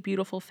 these new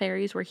beautiful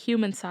fairies were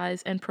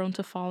human-sized and prone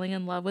to falling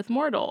in love with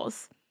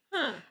mortals.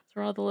 Huh. That's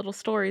where all the little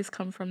stories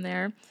come from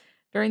there.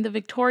 During the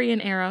Victorian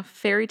era,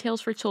 fairy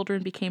tales for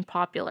children became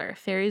popular.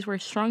 Fairies were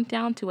shrunk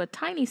down to a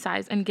tiny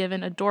size and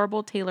given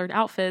adorable tailored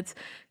outfits,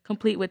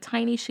 complete with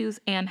tiny shoes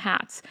and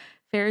hats.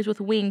 Fairies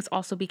with wings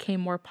also became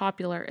more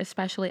popular,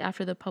 especially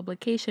after the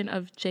publication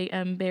of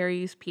J.M.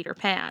 Barrie's Peter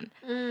Pan.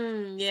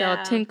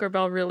 Yeah. So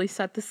Tinkerbell really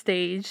set the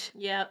stage.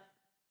 Yep.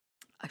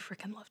 I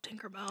freaking love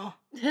Tinkerbell.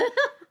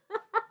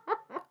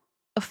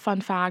 A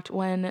fun fact,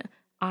 when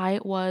I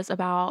was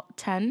about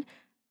 10,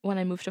 when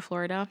I moved to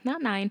Florida,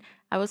 not 9,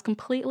 I was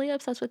completely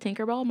obsessed with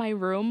Tinkerbell. My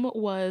room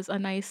was a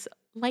nice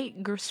light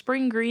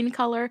spring green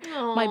color.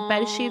 Aww. My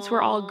bed sheets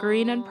were all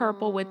green and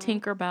purple with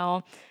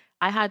Tinkerbell.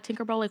 I had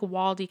Tinkerbell like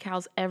wall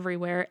decals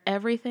everywhere.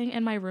 Everything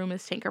in my room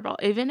is Tinkerbell.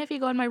 Even if you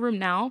go in my room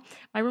now,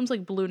 my room's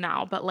like blue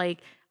now, but like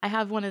I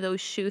have one of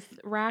those shoe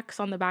racks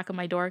on the back of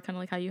my door, kind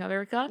of like how you have,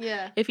 Erica.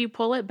 Yeah. If you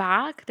pull it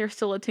back, there's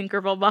still a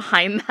Tinkerbell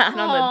behind that on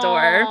the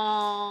door.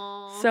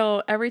 Aww.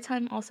 So every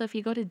time, also, if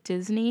you go to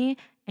Disney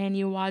and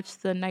you watch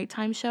the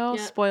nighttime show,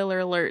 Yep. spoiler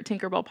alert,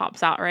 Tinkerbell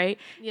pops out, right?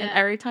 Yeah. And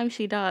every time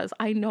she does,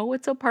 I know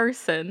it's a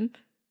person,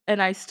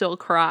 and I still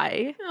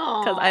cry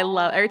because I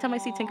love. Every time I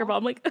see Tinkerbell,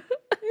 I'm like,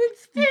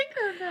 it's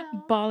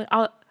Tinkerbell. bawling.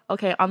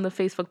 Okay, on the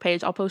Facebook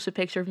page, I'll post a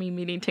picture of me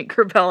meeting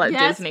Tinkerbell at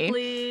Yes, Disney.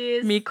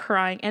 Please. Me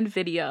crying, and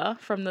Vidya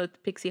from the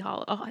Pixie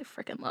Hollow. Oh, I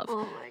freaking love.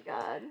 Oh my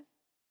god.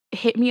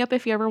 Hit me up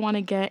if you ever want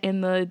to get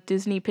in the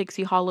Disney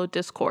Pixie Hollow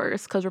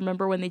discourse, because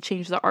remember when they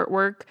changed the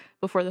artwork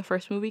before the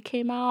first movie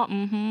came out?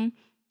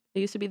 It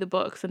used to be the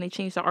books, and they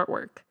changed the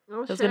artwork.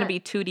 Oh, it was going to be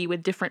 2D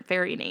with different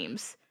fairy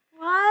names.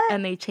 What?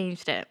 And they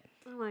changed it.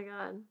 Oh my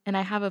god. And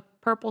I have a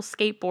purple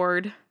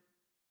skateboard.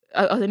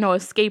 A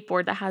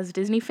skateboard that has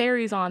Disney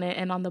fairies on it,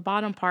 and on the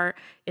bottom part,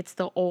 it's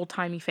the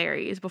old-timey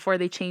fairies before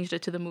they changed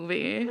it to the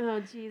movie.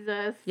 Oh,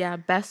 Jesus. Yeah,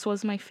 Bess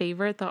was my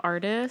favorite, the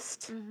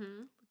artist.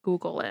 Mm-hmm.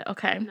 Google it,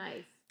 okay?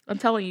 Nice. I'm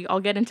telling you,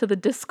 I'll get into the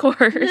discourse.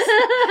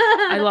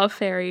 I love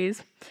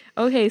fairies.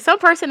 Okay, some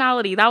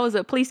personality. That was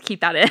it. Please keep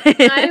that in.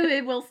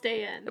 It will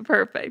stay in.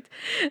 Perfect.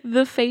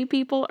 The Fae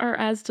people are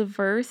as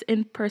diverse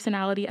in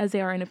personality as they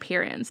are in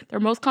appearance. Their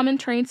most common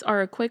traits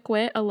are a quick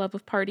wit, a love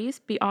of parties.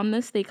 Beyond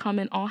this, they come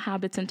in all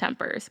habits and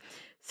tempers.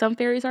 Some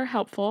fairies are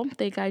helpful.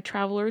 They guide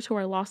travelers who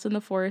are lost in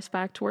the forest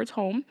back towards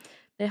home.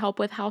 They help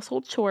with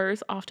household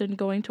chores, often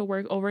going to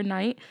work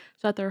overnight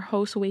so that their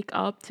hosts wake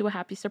up to a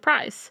happy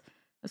surprise.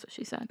 That's what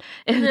she said.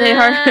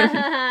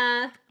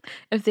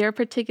 If they are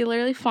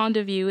particularly fond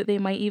of you, they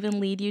might even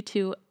lead you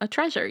to a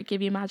treasure,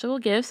 give you magical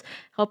gifts,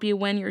 help you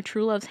win your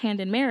true love's hand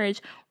in marriage,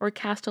 or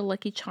cast a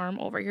lucky charm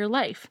over your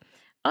life.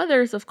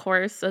 Others, of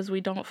course, as we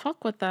don't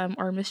fuck with them,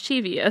 are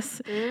mischievous.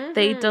 Mm-hmm.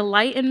 They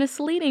delight in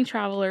misleading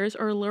travelers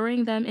or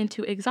luring them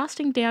into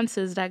exhausting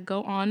dances that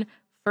go on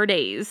for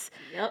days.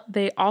 Yep.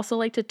 They also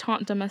like to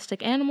taunt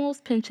domestic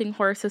animals, pinching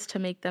horses to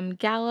make them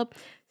gallop,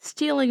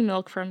 stealing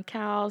milk from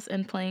cows,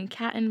 and playing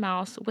cat and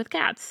mouse with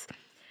cats.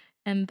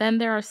 And then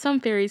there are some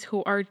fairies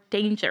who are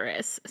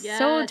dangerous. Yes.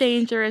 So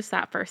dangerous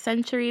that for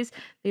centuries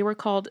they were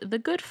called the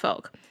good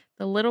folk,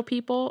 the little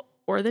people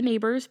or the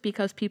neighbors,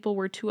 because people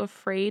were too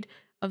afraid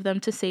of them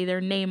to say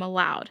their name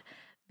aloud.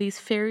 These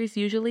fairies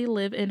usually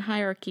live in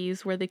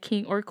hierarchies where the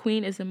king or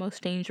queen is the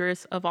most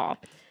dangerous of all.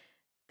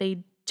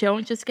 They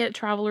don't just get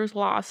travelers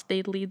lost,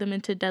 they lead them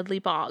into deadly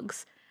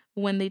bogs.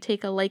 When they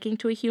take a liking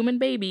to a human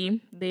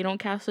baby, they don't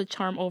cast a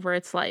charm over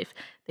its life.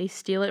 They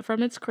steal it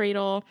from its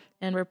cradle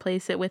and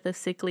replace it with a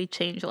sickly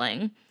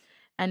changeling.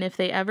 And if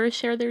they ever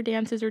share their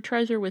dances or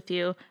treasure with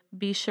you,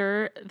 be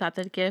sure that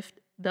the gift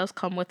does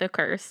come with a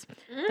curse.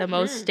 Mm-hmm. The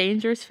most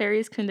dangerous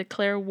fairies can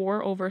declare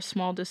war over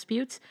small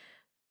disputes.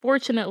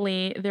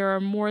 Fortunately, they are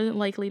more than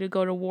likely to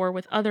go to war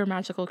with other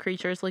magical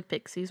creatures like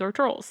pixies or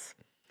trolls.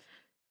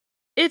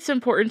 It's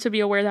important to be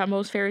aware that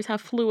most fairies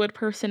have fluid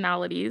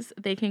personalities.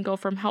 They can go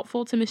from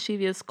helpful to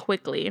mischievous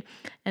quickly,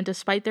 and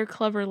despite their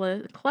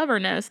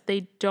cleverness,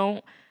 they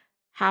don't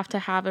have to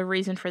have a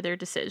reason for their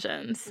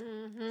decisions.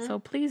 Mm-hmm. So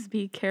please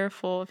be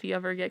careful if you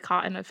ever get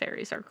caught in a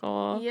fairy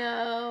circle.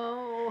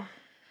 Yo.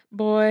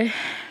 Boy.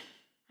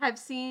 I've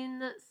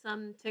seen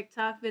some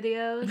TikTok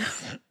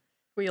videos.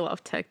 We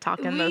love TikTok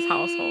in this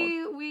household.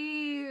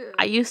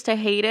 I I used to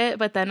hate it,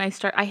 but then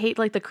I hate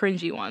like the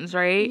cringy ones,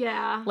 right?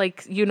 Yeah.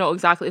 Like, you know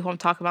exactly who I'm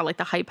talking about, like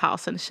the hype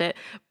house and shit.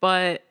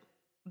 But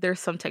there's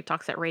some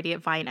TikToks that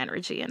radiate Vine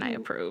energy, and I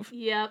approve.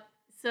 Yep.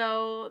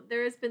 So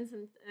there's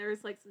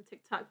like some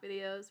TikTok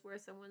videos where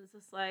someone's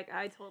just like,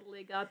 I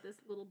totally got this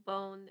little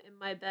bone in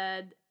my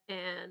bed,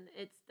 and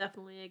it's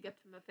definitely a gift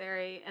from a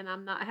fairy, and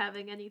I'm not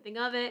having anything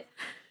of it.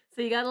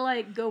 So you gotta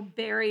like go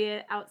bury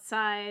it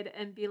outside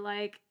and be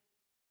like,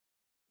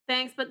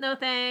 thanks, but no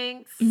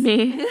thanks.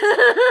 Me.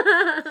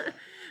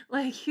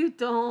 Like, you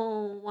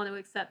don't want to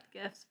accept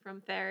gifts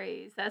from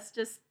fairies. That's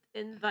just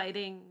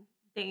inviting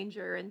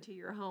danger into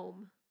your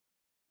home.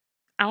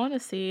 I want to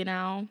see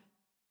now.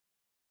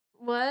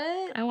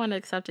 What? I want to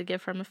accept a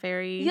gift from a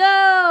fairy.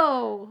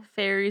 Yo!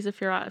 Fairies, if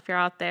you're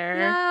out there.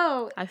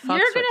 Yo! I fucks You're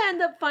with- gonna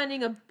end up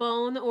finding a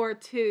bone or a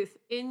tooth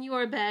in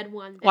your bed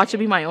one day. Watch it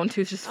be my own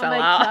tooth just fell my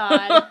out.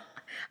 God.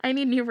 I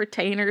need new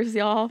retainers,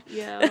 y'all.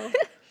 Yo.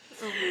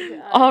 Oh my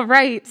God. All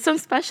right, some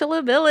special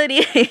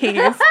abilities.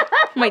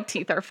 My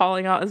teeth are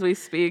falling out as we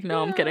speak.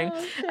 No, I'm kidding.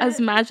 shit. As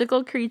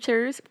magical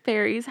creatures,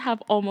 fairies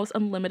have almost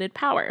unlimited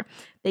power.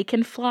 They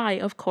can fly,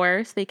 of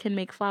course. They can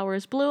make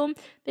flowers bloom.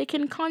 They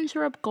can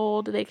conjure up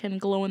gold. They can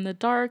glow in the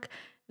dark.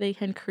 They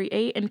can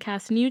create and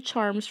cast new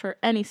charms for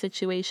any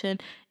situation.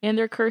 And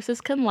their curses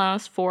can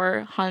last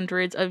for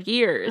hundreds of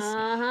years.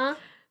 Uh-huh.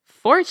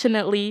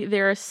 Fortunately,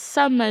 there are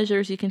some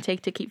measures you can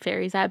take to keep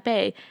fairies at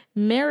bay.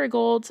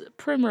 Marigolds,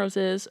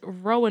 primroses,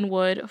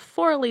 rowanwood,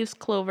 four-leaf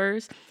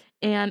clovers,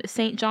 and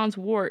St. John's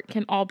wort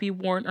can all be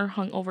worn or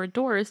hung over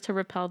doors to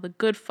repel the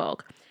good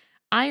folk.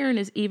 Iron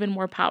is even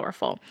more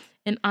powerful.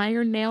 An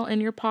iron nail in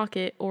your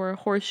pocket or a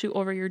horseshoe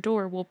over your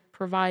door will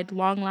provide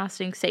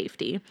long-lasting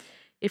safety.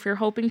 If you're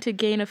hoping to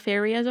gain a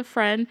fairy as a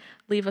friend,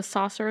 leave a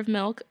saucer of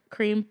milk,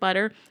 cream,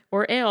 butter,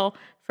 or ale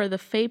for the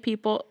Fae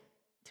people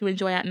to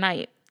enjoy at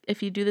night.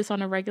 If you do this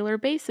on a regular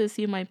basis,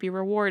 you might be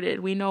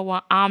rewarded. We know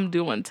what I'm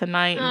doing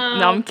tonight. Oh,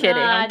 no, I'm kidding.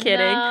 God, I'm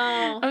kidding.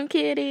 no. I'm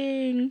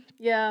kidding.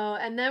 Yo,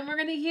 and then we're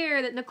gonna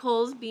hear that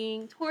Nicole's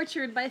being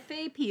tortured by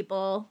Fae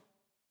people.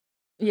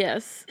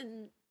 Yes.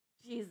 And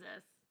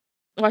Jesus.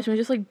 Watch me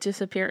just like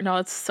disappear. No,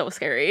 it's so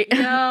scary.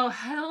 No,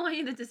 I don't want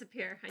you to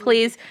disappear.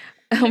 Please.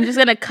 I'm just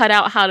going to cut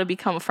out how to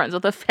become friends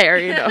with a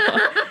fairy. You know?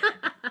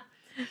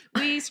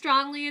 We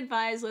strongly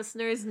advise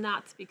listeners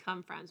not to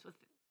become friends with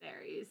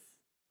fairies.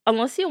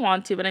 Unless you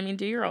want to, but I mean,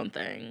 do your own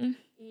thing.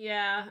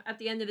 Yeah, at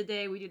the end of the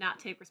day, we do not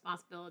take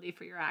responsibility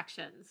for your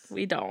actions.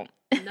 We don't.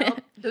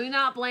 Nope. Do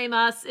not blame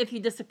us if you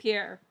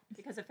disappear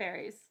because of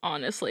fairies.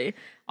 Honestly.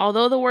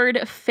 Although the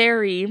word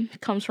fairy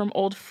comes from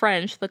Old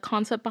French, the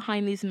concept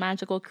behind these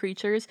magical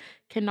creatures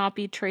cannot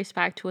be traced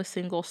back to a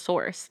single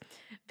source.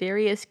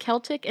 Various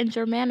Celtic and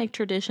Germanic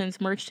traditions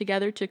merged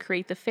together to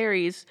create the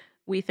fairies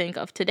we think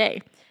of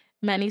today.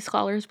 Many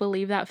scholars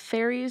believe that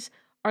fairies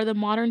are the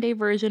modern-day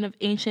version of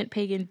ancient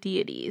pagan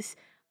deities.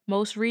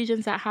 Most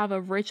regions that have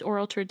a rich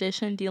oral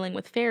tradition dealing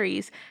with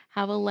fairies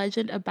have a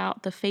legend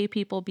about the Fae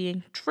people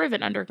being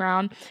driven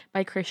underground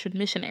by Christian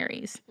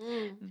missionaries.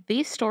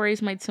 These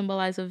stories might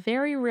symbolize a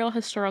very real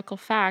historical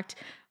fact.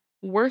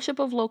 Worship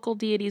of local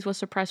deities was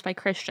suppressed by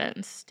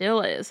Christians,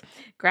 still is.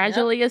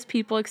 Gradually, as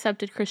people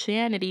accepted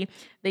Christianity,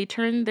 they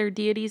turned their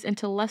deities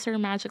into lesser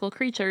magical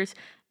creatures,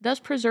 thus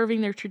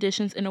preserving their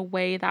traditions in a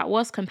way that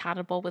was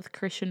compatible with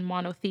Christian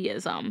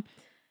monotheism.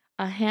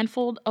 A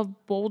handful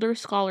of bolder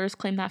scholars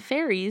claim that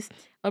fairies,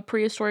 a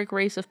prehistoric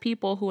race of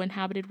people who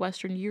inhabited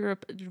Western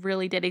Europe,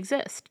 really did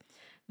exist.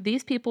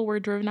 These people were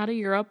driven out of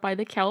Europe by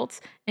the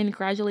Celts and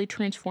gradually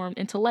transformed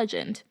into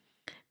legend.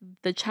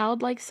 The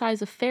childlike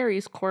size of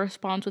fairies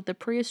corresponds with the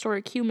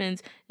prehistoric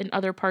humans in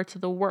other parts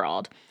of the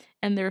world,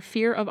 and their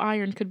fear of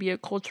iron could be a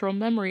cultural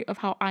memory of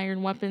how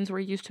iron weapons were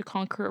used to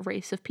conquer a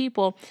race of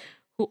people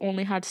who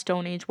only had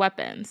Stone Age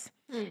weapons.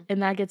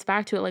 And that gets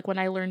back to it, like when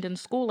I learned in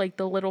school, like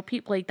the little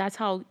people, like that's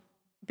how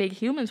big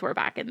humans were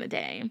back in the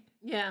day.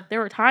 Yeah. They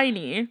were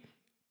tiny,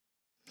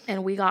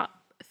 and we got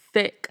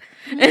thick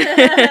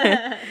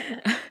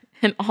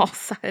in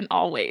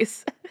all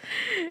ways.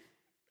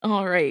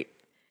 All right.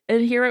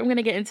 And here I'm going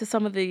to get into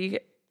some of the,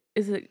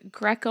 is it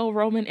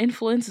Greco-Roman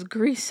influence,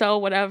 Greco,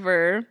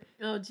 whatever.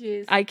 Oh,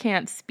 jeez. I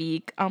can't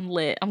speak. I'm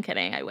lit. I'm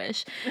kidding. I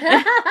wish.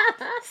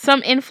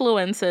 Some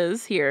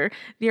influences here.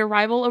 The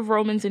arrival of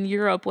Romans in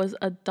Europe was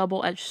a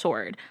double-edged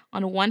sword.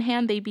 On one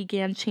hand, they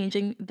began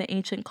changing the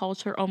ancient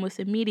culture almost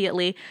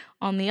immediately.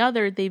 On the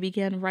other, they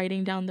began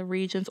writing down the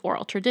region's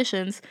oral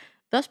traditions,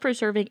 thus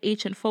preserving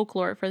ancient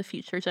folklore for the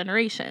future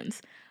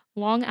generations.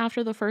 Long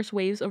after the first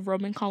waves of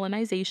Roman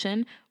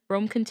colonization,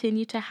 Rome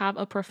continued to have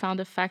a profound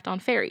effect on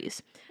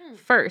fairies.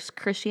 First,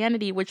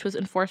 Christianity, which was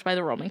enforced by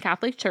the Roman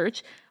Catholic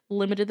Church,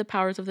 limited the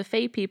powers of the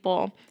Fae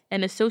people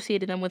and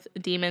associated them with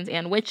demons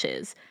and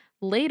witches.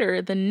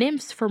 Later, the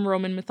nymphs from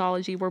Roman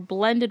mythology were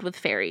blended with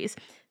fairies,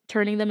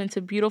 turning them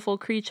into beautiful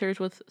creatures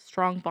with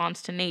strong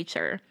bonds to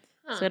nature.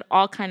 So it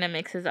all kind of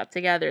mixes up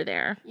together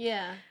there.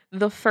 Yeah.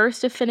 The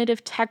first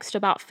definitive text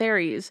about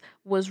fairies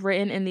was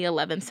written in the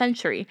 11th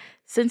century.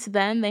 Since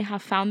then, they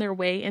have found their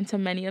way into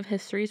many of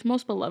history's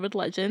most beloved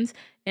legends.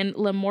 In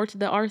Le Morte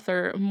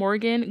d'Arthur,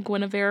 Morgan,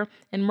 Guinevere,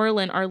 and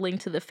Merlin are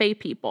linked to the Fae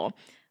people.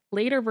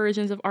 Later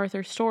versions of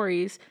Arthur's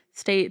stories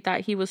state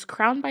that he was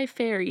crowned by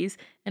fairies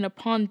and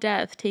upon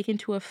death taken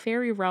to a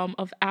fairy realm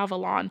of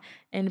Avalon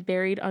and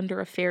buried under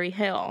a fairy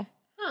hill.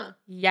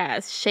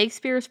 Yes,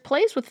 Shakespeare's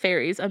plays with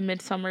fairies, A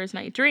Midsummer's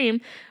Night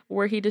Dream,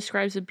 where he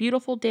describes the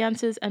beautiful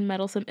dances and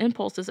meddlesome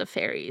impulses of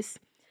fairies.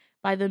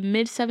 By the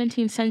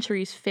mid-17th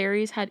centuries,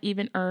 fairies had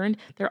even earned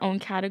their own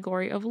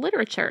category of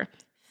literature,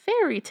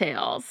 fairy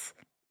tales.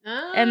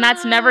 And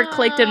that's never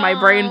clicked in my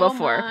brain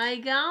before. Oh my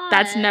god.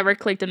 That's never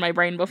clicked in my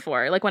brain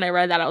before. Like when I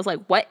read that, I was like,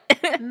 what?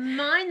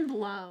 Mind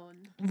blown.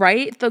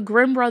 Right? The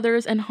Grimm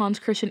brothers and Hans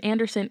Christian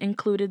Andersen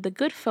included the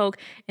good folk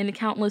in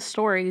countless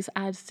stories,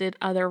 as did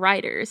other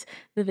writers.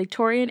 The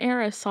Victorian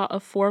era saw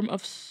a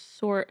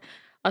sort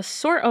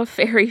of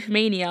fairy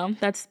mania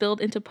that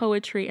spilled into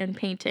poetry and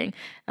painting,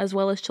 as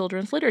well as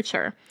children's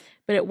literature.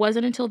 But it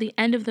wasn't until the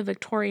end of the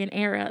Victorian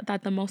era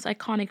that the most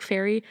iconic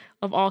fairy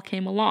of all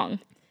came along.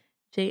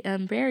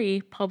 J.M.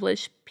 Barrie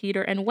published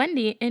Peter and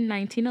Wendy in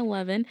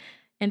 1911,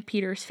 and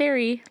Peter's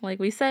fairy, like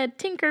we said,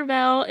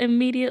 Tinkerbell,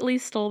 immediately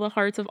stole the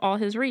hearts of all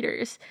his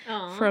readers.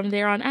 Aww. From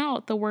there on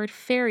out, the word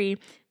fairy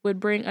would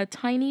bring a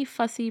tiny,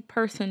 fussy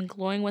person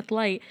glowing with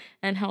light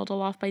and held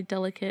aloft by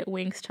delicate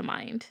wings to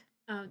mind.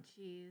 Oh,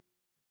 jeez.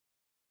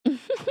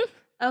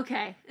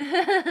 Okay.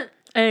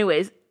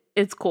 Anyways,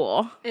 it's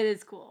cool. It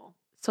is cool.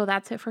 So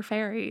that's it for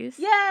fairies.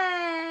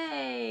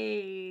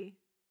 Yay!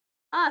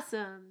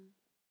 Awesome.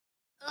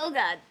 Oh,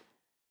 God.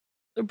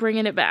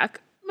 Bringing it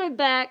back. My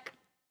back.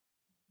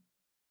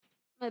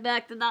 My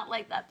back did not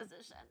like that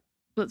position.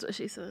 That's what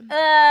she said.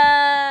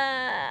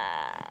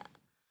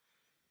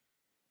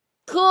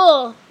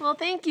 Cool. Well,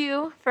 thank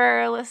you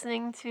for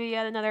listening to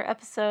yet another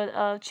episode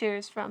of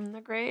Cheers from the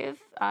Grave.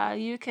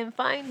 You can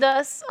find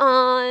us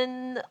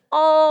on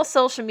all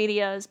social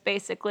medias,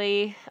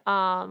 basically.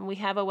 We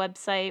have a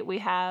website, we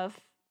have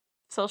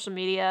social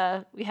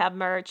media, we have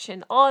merch,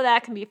 and all of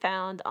that can be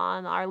found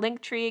on our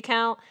Linktree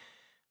account,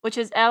 which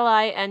is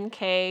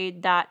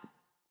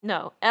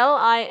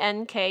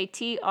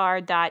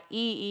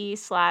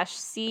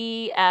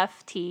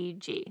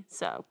linktr.ee/CFTG.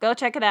 So go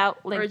check it out.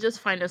 Or just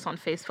find us on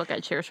Facebook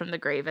at Cheers from the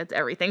Grave.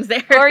 Everything's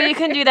there. Or you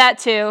can do that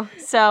too.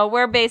 So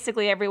we're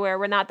basically everywhere.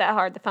 We're not that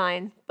hard to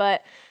find.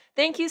 But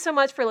thank you so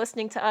much for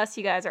listening to us.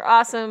 You guys are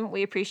awesome.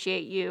 We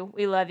appreciate you.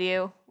 We love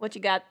you. What you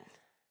got?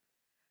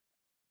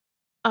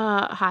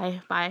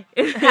 Hi, bye.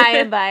 Hi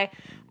and bye.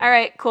 All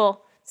right,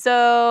 cool.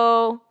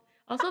 So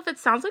also, if it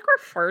sounds like we're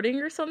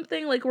farting or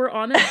something, like we're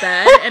on a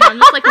bed and I'm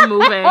just like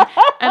moving and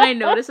I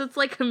notice it's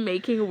like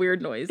making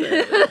weird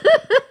noises.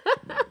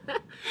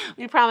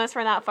 We promise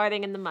we're not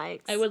farting in the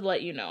mics. I would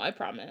let you know, I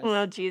promise.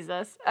 Oh,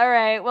 Jesus. All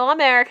right. Well,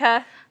 I'm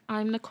Erica.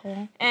 I'm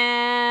Nicole.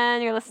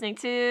 And you're listening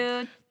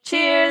to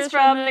Cheers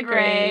from the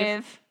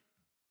Grave.